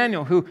of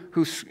Daniel, who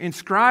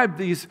inscribed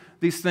these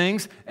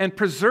things and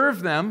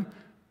preserved them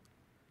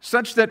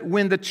such that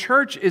when the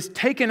church is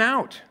taken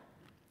out,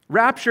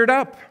 raptured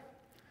up,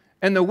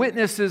 and the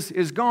witness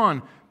is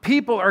gone,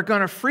 people are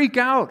going to freak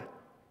out.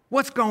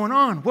 What's going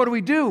on? What do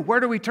we do? Where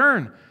do we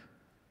turn?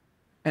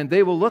 And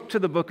they will look to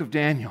the book of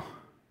Daniel,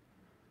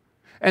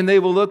 and they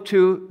will look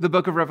to the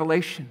book of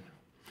Revelation,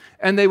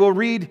 and they will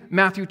read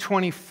Matthew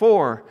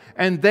 24,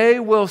 and they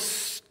will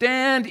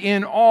stand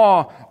in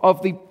awe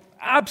of the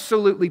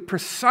absolutely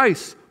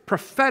precise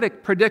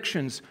prophetic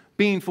predictions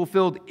being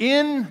fulfilled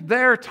in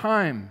their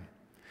time.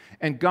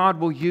 And God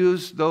will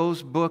use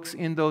those books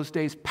in those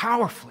days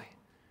powerfully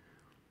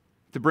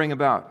to bring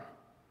about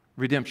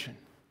redemption.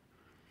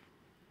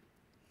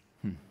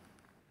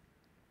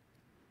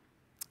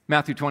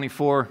 Matthew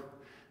 24,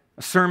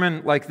 a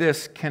sermon like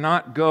this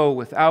cannot go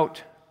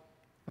without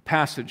a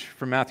passage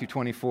from Matthew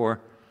 24.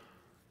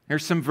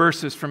 Here's some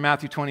verses from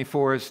Matthew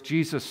 24 as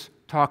Jesus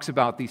talks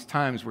about these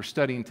times we're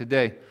studying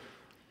today.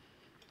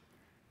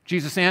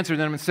 Jesus answered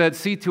them and said,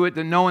 see to it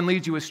that no one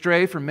leads you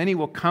astray, for many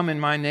will come in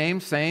my name,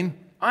 saying,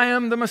 I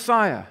am the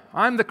Messiah,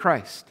 I'm the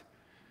Christ.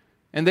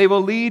 And they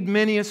will lead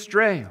many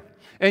astray.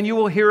 And you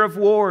will hear of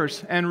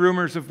wars and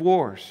rumors of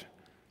wars.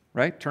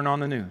 Right? Turn on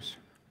the news.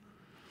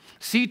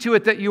 See to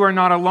it that you are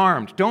not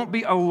alarmed. Don't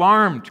be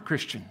alarmed,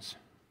 Christians.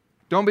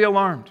 Don't be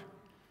alarmed.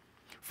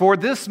 For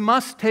this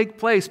must take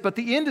place, but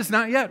the end is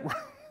not yet.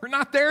 We're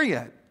not there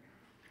yet.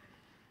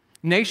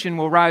 Nation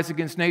will rise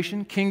against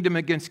nation, kingdom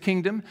against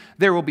kingdom.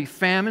 There will be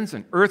famines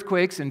and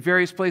earthquakes in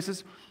various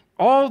places.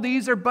 All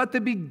these are but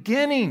the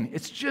beginning.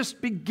 It's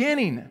just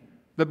beginning,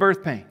 the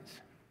birth pains.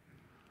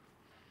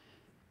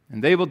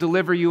 And they will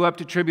deliver you up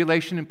to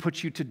tribulation and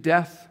put you to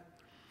death.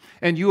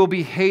 And you will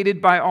be hated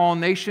by all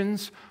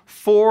nations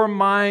for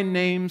my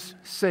name's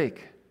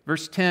sake.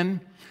 Verse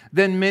 10,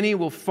 then many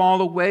will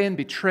fall away and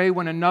betray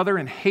one another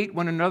and hate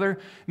one another.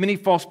 Many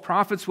false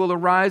prophets will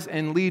arise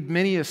and lead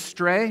many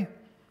astray.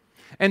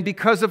 And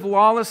because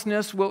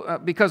lawlessness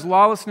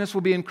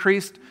will be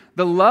increased,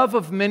 the love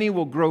of many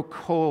will grow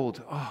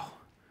cold. Oh,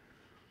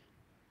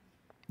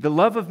 the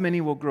love of many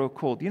will grow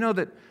cold. You know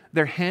that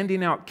they're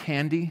handing out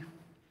candy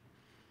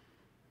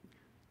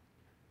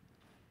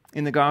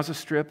in the Gaza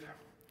Strip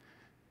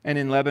and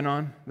in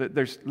Lebanon?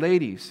 There's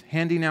ladies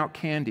handing out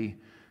candy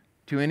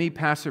to any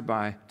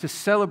passerby to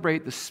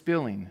celebrate the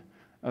spilling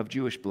of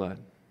Jewish blood.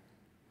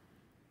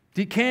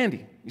 To eat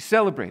candy, you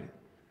celebrate it.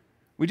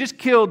 We just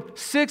killed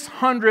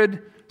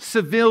 600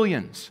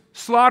 civilians,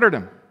 slaughtered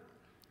them.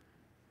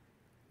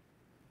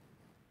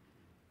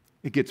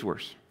 It gets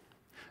worse.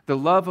 The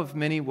love of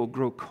many will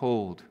grow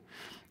cold.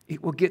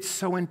 It will get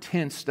so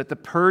intense that the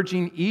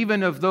purging,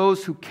 even of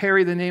those who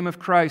carry the name of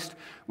Christ,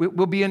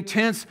 will be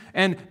intense,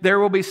 and there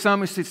will be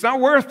some who say, it's not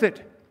worth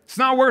it. It's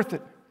not worth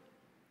it.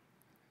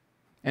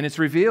 And it's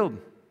revealed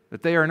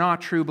that they are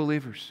not true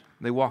believers.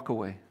 They walk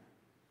away.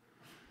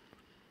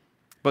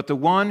 But the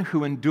one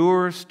who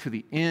endures to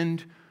the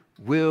end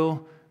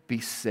will be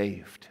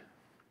saved.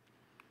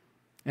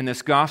 And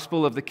this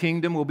gospel of the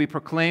kingdom will be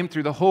proclaimed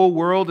through the whole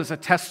world as a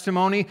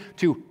testimony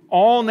to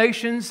all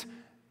nations,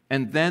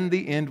 and then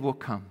the end will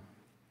come.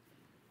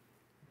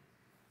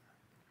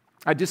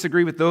 I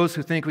disagree with those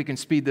who think we can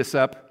speed this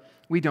up.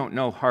 We don't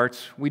know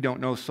hearts. We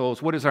don't know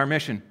souls. What is our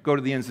mission? Go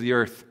to the ends of the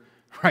earth,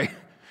 right?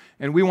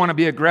 And we want to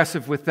be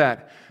aggressive with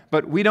that.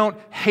 But we don't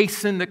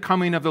hasten the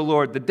coming of the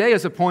Lord. The day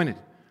is appointed.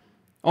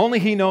 Only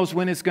He knows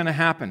when it's going to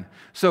happen.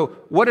 So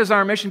what is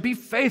our mission? Be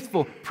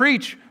faithful,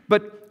 preach,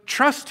 but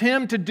trust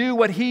Him to do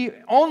what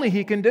only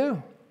He can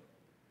do.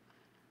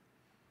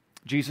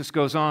 Jesus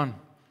goes on.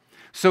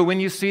 So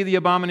when you see the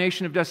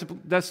abomination of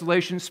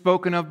desolation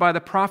spoken of by the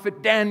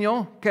prophet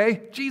Daniel,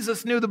 okay,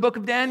 Jesus knew the book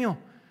of Daniel.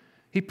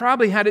 He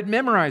probably had it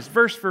memorized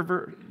verse for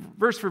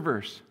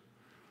verse.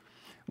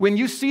 When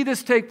you see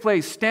this take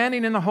place,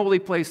 standing in the holy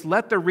place,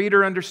 let the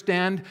reader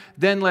understand,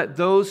 then let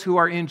those who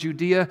are in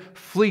Judea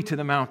flee to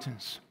the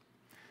mountains.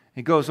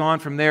 He goes on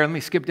from there. Let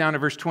me skip down to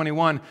verse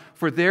 21.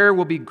 For there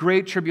will be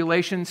great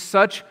tribulation,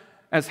 such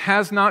as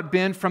has not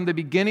been from the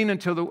beginning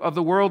of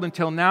the world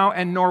until now,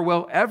 and nor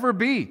will ever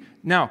be.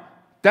 Now,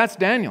 that's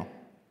Daniel,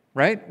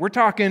 right? We're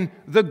talking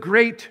the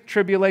great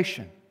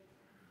tribulation.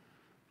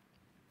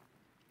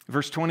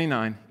 Verse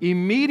 29,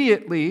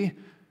 immediately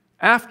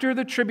after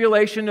the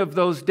tribulation of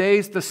those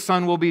days, the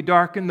sun will be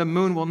darkened, the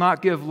moon will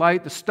not give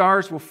light, the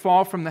stars will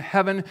fall from the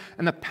heaven,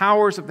 and the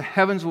powers of the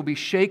heavens will be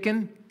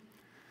shaken.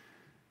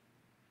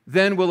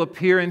 Then will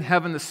appear in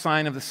heaven the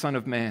sign of the Son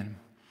of Man.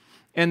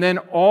 And then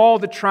all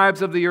the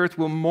tribes of the earth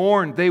will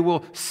mourn. They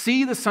will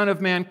see the Son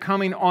of Man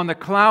coming on the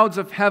clouds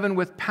of heaven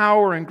with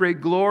power and great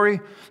glory.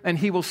 And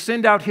he will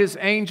send out his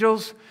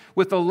angels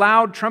with a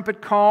loud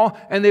trumpet call,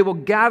 and they will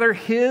gather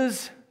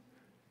his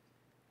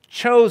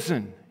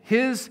chosen,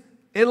 his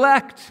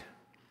elect,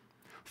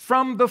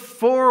 from the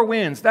four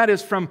winds. That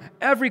is, from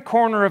every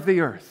corner of the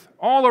earth,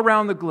 all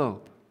around the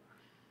globe,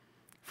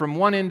 from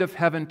one end of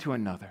heaven to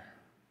another.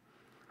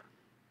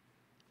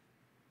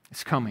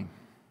 It's coming.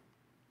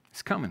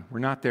 It's coming. We're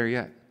not there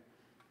yet.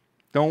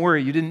 Don't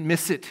worry, you didn't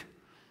miss it.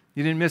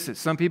 You didn't miss it.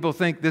 Some people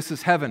think this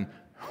is heaven.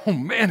 Oh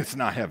man, it's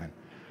not heaven.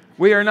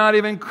 We are not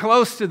even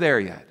close to there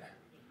yet.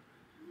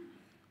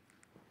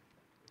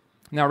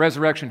 Now,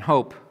 resurrection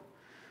hope.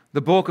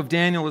 The bulk of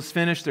Daniel is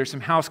finished. There's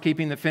some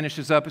housekeeping that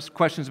finishes up. It's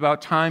questions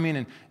about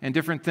timing and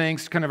different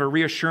things, kind of a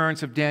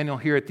reassurance of Daniel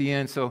here at the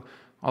end. So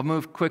I'll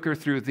move quicker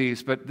through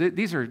these, but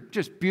these are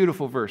just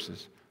beautiful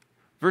verses.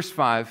 Verse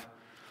 5.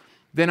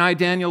 Then I,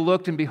 Daniel,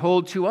 looked, and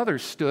behold, two other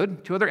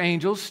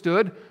angels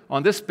stood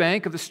on this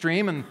bank of the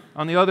stream and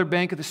on the other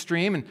bank of the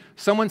stream. And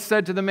someone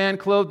said to the man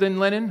clothed in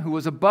linen, who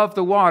was above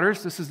the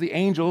waters, this is the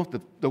angel,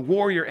 the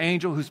warrior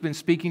angel who's been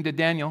speaking to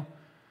Daniel,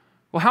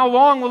 well, how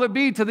long will it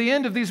be to the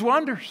end of these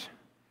wonders?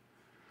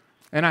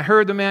 And I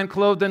heard the man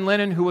clothed in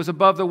linen, who was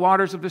above the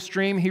waters of the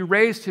stream. He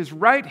raised his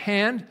right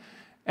hand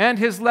and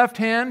his left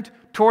hand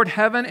toward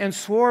heaven and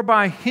swore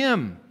by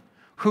him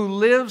who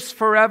lives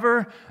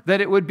forever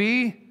that it would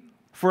be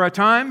for a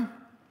time,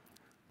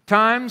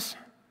 times,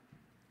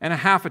 and a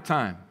half a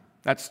time.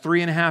 That's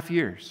 3.5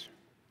 years.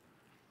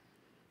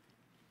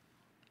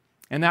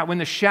 And that when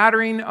the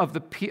shattering of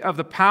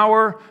the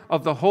power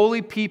of the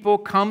holy people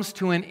comes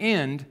to an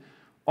end,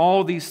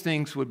 all these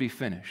things would be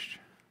finished.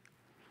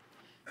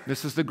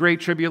 This is the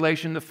great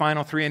tribulation, the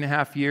final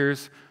 3.5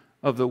 years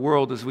of the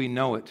world as we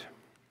know it.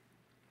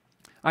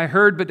 I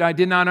heard, but I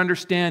did not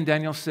understand,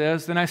 Daniel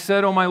says. Then I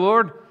said, O my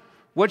Lord,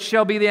 what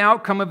shall be the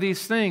outcome of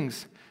these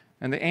things?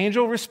 And the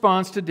angel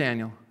responds to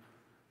Daniel,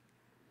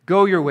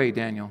 go your way,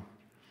 Daniel,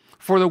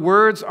 for the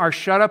words are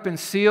shut up and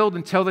sealed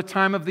until the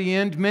time of the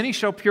end. Many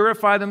shall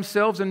purify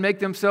themselves and make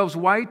themselves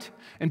white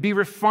and be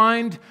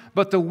refined,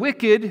 but the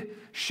wicked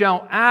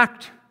shall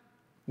act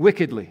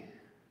wickedly.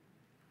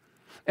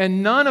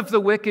 And none of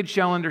the wicked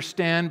shall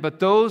understand, but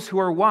those who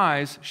are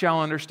wise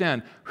shall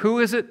understand. Who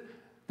is it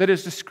that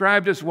is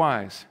described as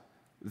wise?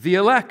 The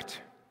elect.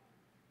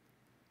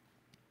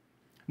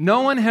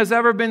 No one has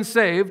ever been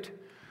saved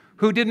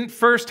who didn't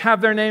first have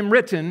their name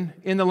written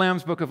in the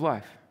Lamb's Book of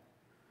Life.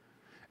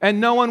 And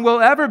no one will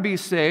ever be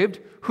saved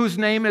whose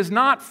name is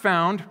not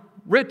found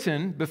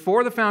written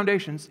before the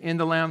foundations in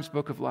the Lamb's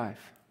Book of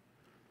Life.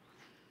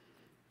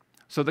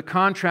 So the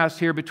contrast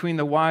here between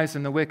the wise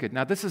and the wicked.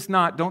 Now this is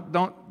not,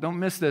 don't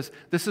miss this.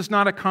 This is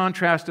not a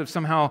contrast of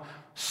somehow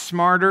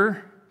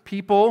smarter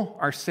people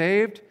are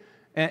saved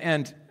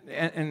and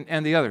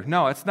the other.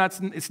 No,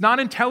 it's not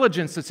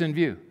intelligence that's in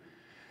view.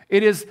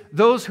 It is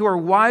those who are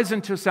wise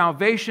unto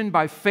salvation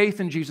by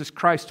faith in Jesus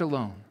Christ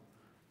alone.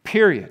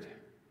 Period.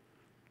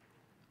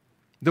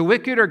 The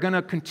wicked are going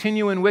to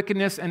continue in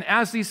wickedness, and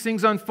as these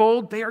things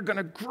unfold, they are going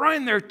to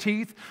grind their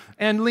teeth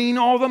and lean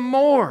all the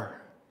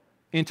more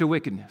into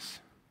wickedness.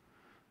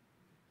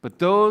 But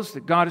those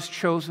that God has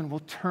chosen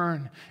will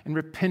turn in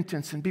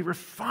repentance and be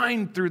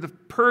refined through the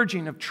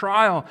purging of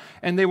trial,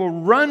 and they will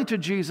run to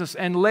Jesus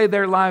and lay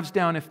their lives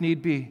down if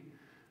need be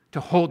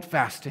to hold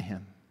fast to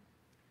Him.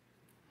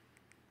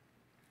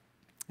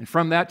 And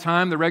from that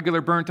time, the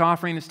regular burnt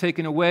offering is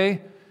taken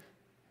away,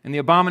 and the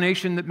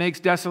abomination that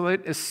makes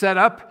desolate is set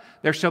up.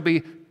 There shall be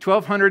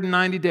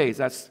 1,290 days.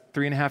 That's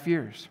 3.5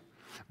 years.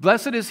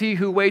 Blessed is he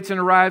who waits and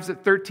arrives at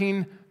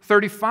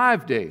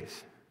 1335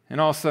 days. And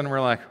all of a sudden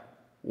we're like,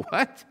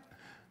 what?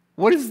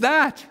 What is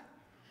that?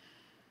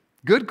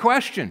 Good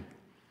question.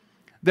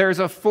 There's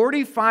a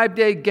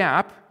 45-day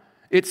gap,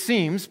 it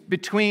seems,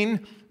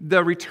 between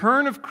the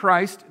return of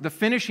Christ, the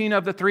finishing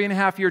of the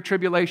 3.5-year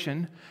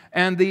tribulation,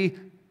 and the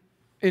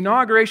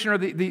inauguration or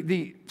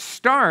the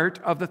start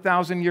of the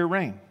 1,000-year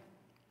reign.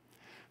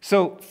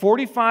 So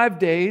 45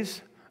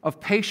 days of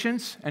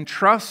patience and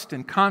trust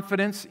and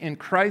confidence in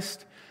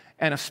Christ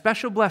and a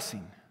special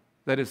blessing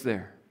that is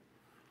there.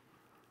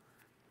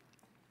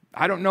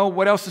 I don't know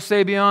what else to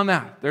say beyond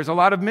that. There's a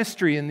lot of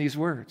mystery in these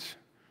words.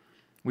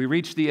 We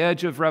reach the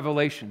edge of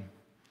Revelation.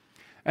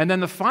 And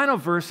then the final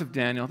verse of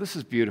Daniel, this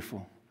is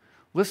beautiful.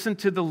 Listen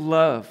to the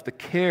love, the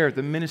care,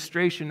 the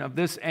ministration of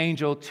this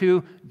angel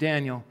to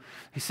Daniel.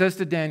 He says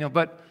to Daniel,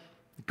 "But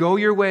go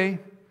your way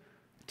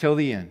till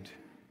the end,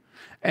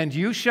 and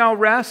you shall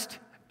rest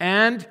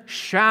and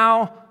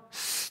shall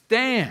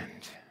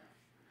stand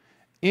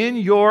in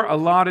your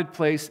allotted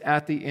place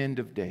at the end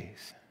of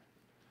days."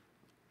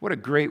 What a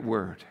great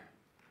word.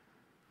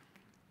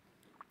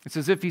 It's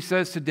as if he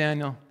says to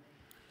Daniel,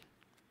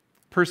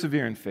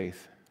 persevere in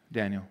faith,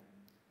 Daniel.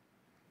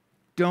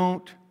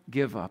 Don't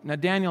give up. Now,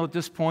 Daniel at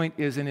this point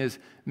is in his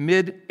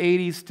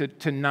mid-80s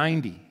to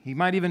 90. He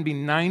might even be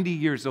 90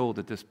 years old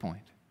at this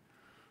point.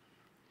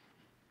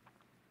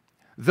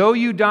 Though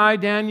you die,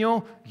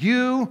 Daniel,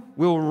 you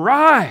will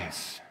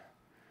rise.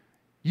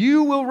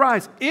 You will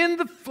rise in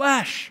the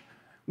flesh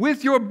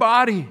with your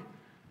body.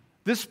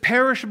 This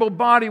perishable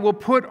body will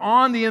put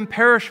on the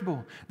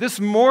imperishable.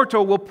 This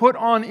mortal will put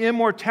on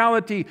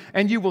immortality,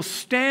 and you will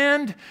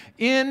stand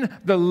in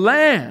the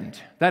land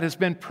that has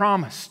been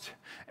promised,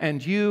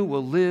 and you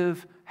will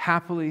live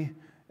happily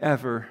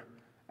ever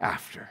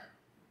after.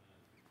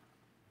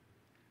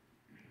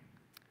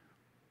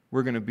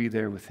 We're going to be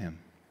there with him.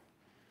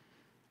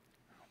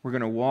 We're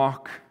going to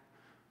walk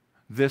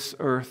this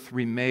earth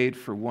remade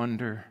for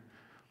wonder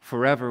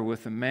forever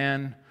with a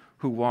man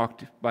who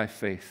walked by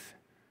faith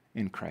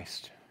in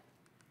Christ.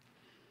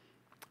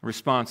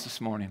 Response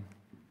this morning.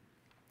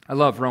 I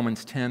love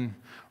Romans 10.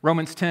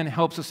 Romans 10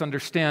 helps us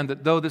understand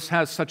that though this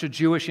has such a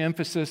Jewish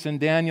emphasis in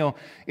Daniel,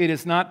 it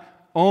is not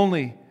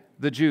only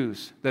the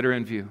Jews that are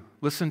in view.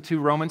 Listen to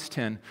Romans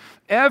 10.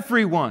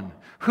 Everyone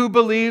who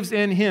believes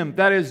in him,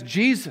 that is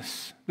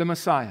Jesus, the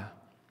Messiah,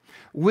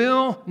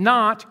 will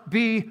not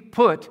be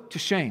put to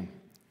shame.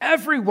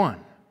 Everyone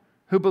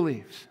who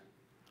believes.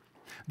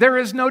 There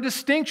is no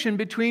distinction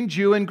between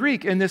Jew and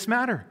Greek in this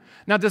matter.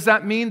 Now, does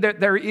that mean that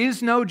there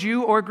is no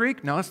Jew or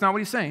Greek? No, that's not what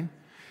he's saying.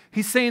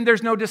 He's saying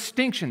there's no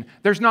distinction.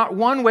 There's not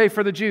one way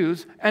for the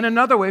Jews and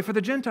another way for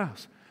the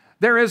Gentiles.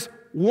 There is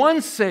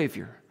one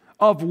Savior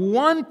of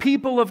one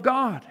people of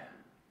God.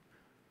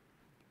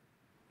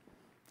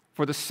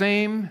 For the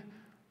same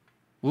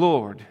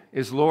Lord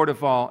is Lord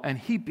of all, and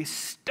he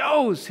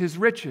bestows his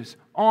riches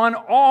on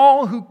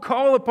all who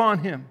call upon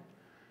him.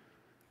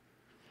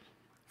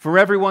 For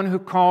everyone who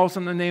calls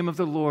on the name of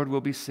the Lord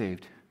will be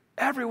saved.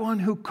 Everyone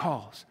who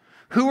calls.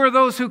 Who are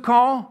those who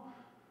call?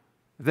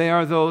 They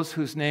are those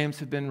whose names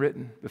have been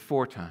written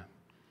before time.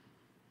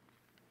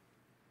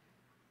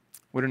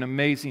 What an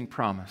amazing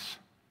promise.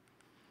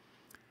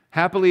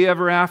 Happily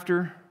ever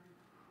after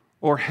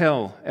or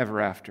hell ever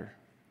after.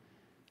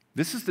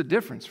 This is the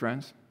difference,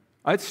 friends.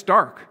 It's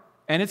stark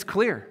and it's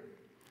clear.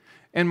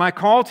 And my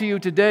call to you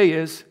today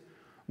is,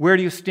 where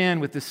do you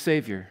stand with this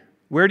Savior?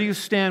 Where do you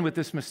stand with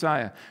this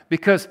Messiah?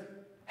 Because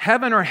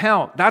heaven or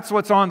hell, that's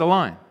what's on the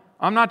line.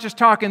 I'm not just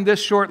talking this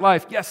short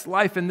life. Yes,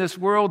 life in this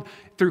world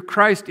through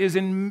Christ is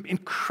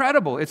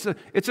incredible. It's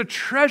a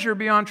treasure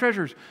beyond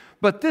treasures.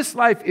 But this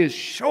life is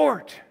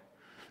short.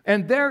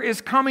 And there is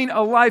coming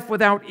a life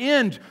without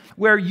end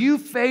where you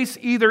face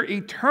either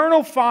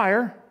eternal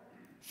fire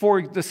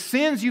for the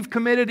sins you've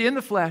committed in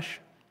the flesh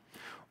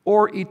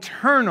or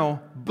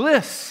eternal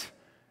bliss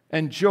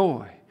and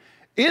joy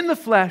in the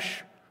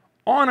flesh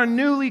on a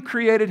newly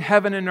created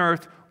heaven and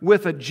earth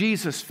with a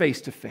Jesus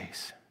face to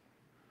face.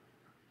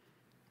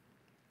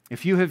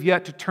 If you have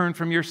yet to turn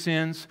from your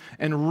sins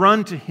and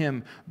run to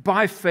him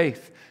by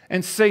faith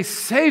and say,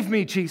 "Save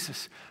me,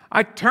 Jesus.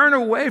 I turn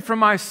away from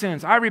my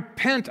sins. I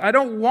repent. I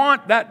don't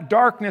want that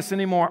darkness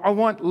anymore. I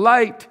want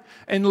light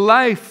and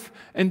life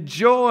and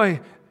joy,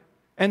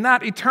 and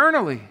that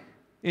eternally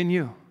in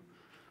you."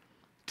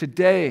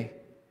 Today,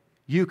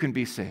 you can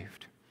be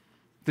saved.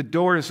 The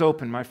door is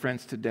open, my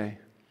friends, today.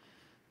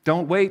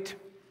 Don't wait.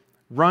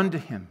 Run to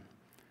him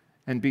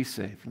and be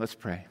saved. Let's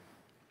pray.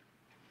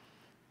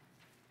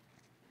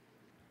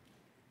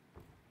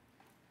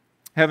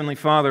 Heavenly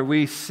Father,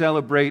 we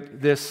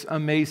celebrate this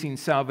amazing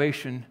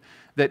salvation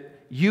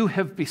that you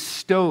have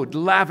bestowed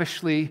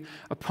lavishly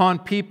upon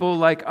people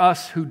like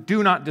us who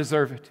do not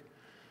deserve it.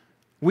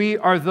 We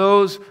are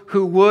those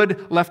who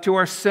would, left to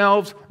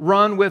ourselves,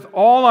 run with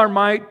all our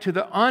might to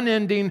the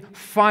unending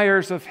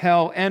fires of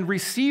hell and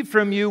receive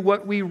from you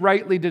what we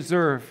rightly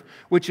deserve,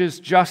 which is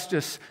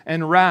justice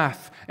and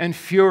wrath and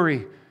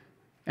fury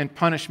and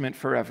punishment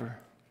forever.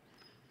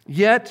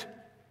 Yet,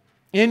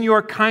 in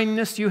your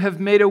kindness, you have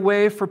made a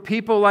way for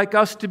people like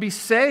us to be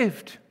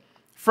saved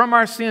from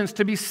our sins,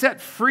 to be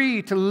set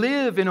free, to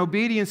live in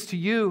obedience to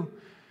you,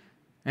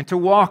 and to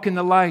walk in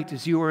the light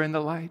as you are in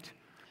the light.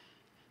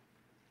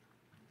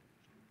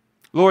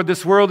 Lord,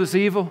 this world is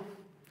evil.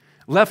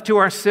 Left to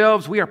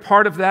ourselves, we are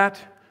part of that.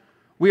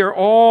 We are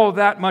all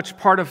that much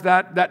part of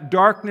that. That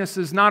darkness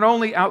is not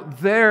only out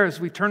there as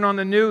we turn on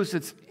the news,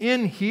 it's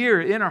in here,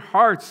 in our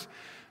hearts.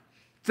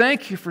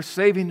 Thank you for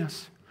saving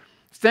us.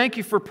 Thank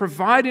you for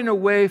providing a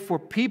way for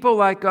people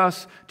like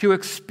us to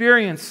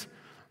experience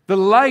the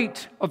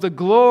light of the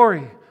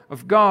glory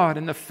of God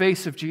in the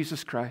face of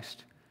Jesus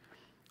Christ.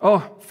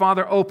 Oh,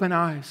 Father, open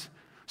eyes,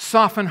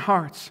 soften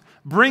hearts,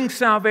 bring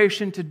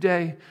salvation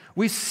today.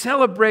 We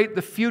celebrate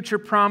the future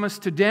promise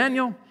to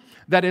Daniel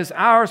that is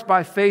ours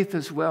by faith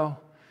as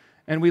well.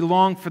 And we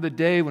long for the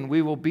day when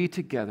we will be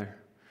together.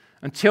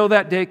 Until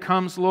that day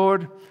comes,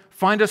 Lord,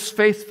 find us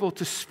faithful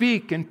to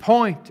speak and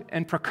point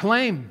and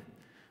proclaim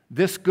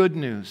this good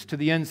news to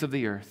the ends of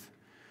the earth.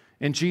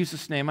 In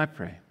Jesus' name I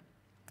pray.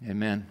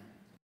 Amen.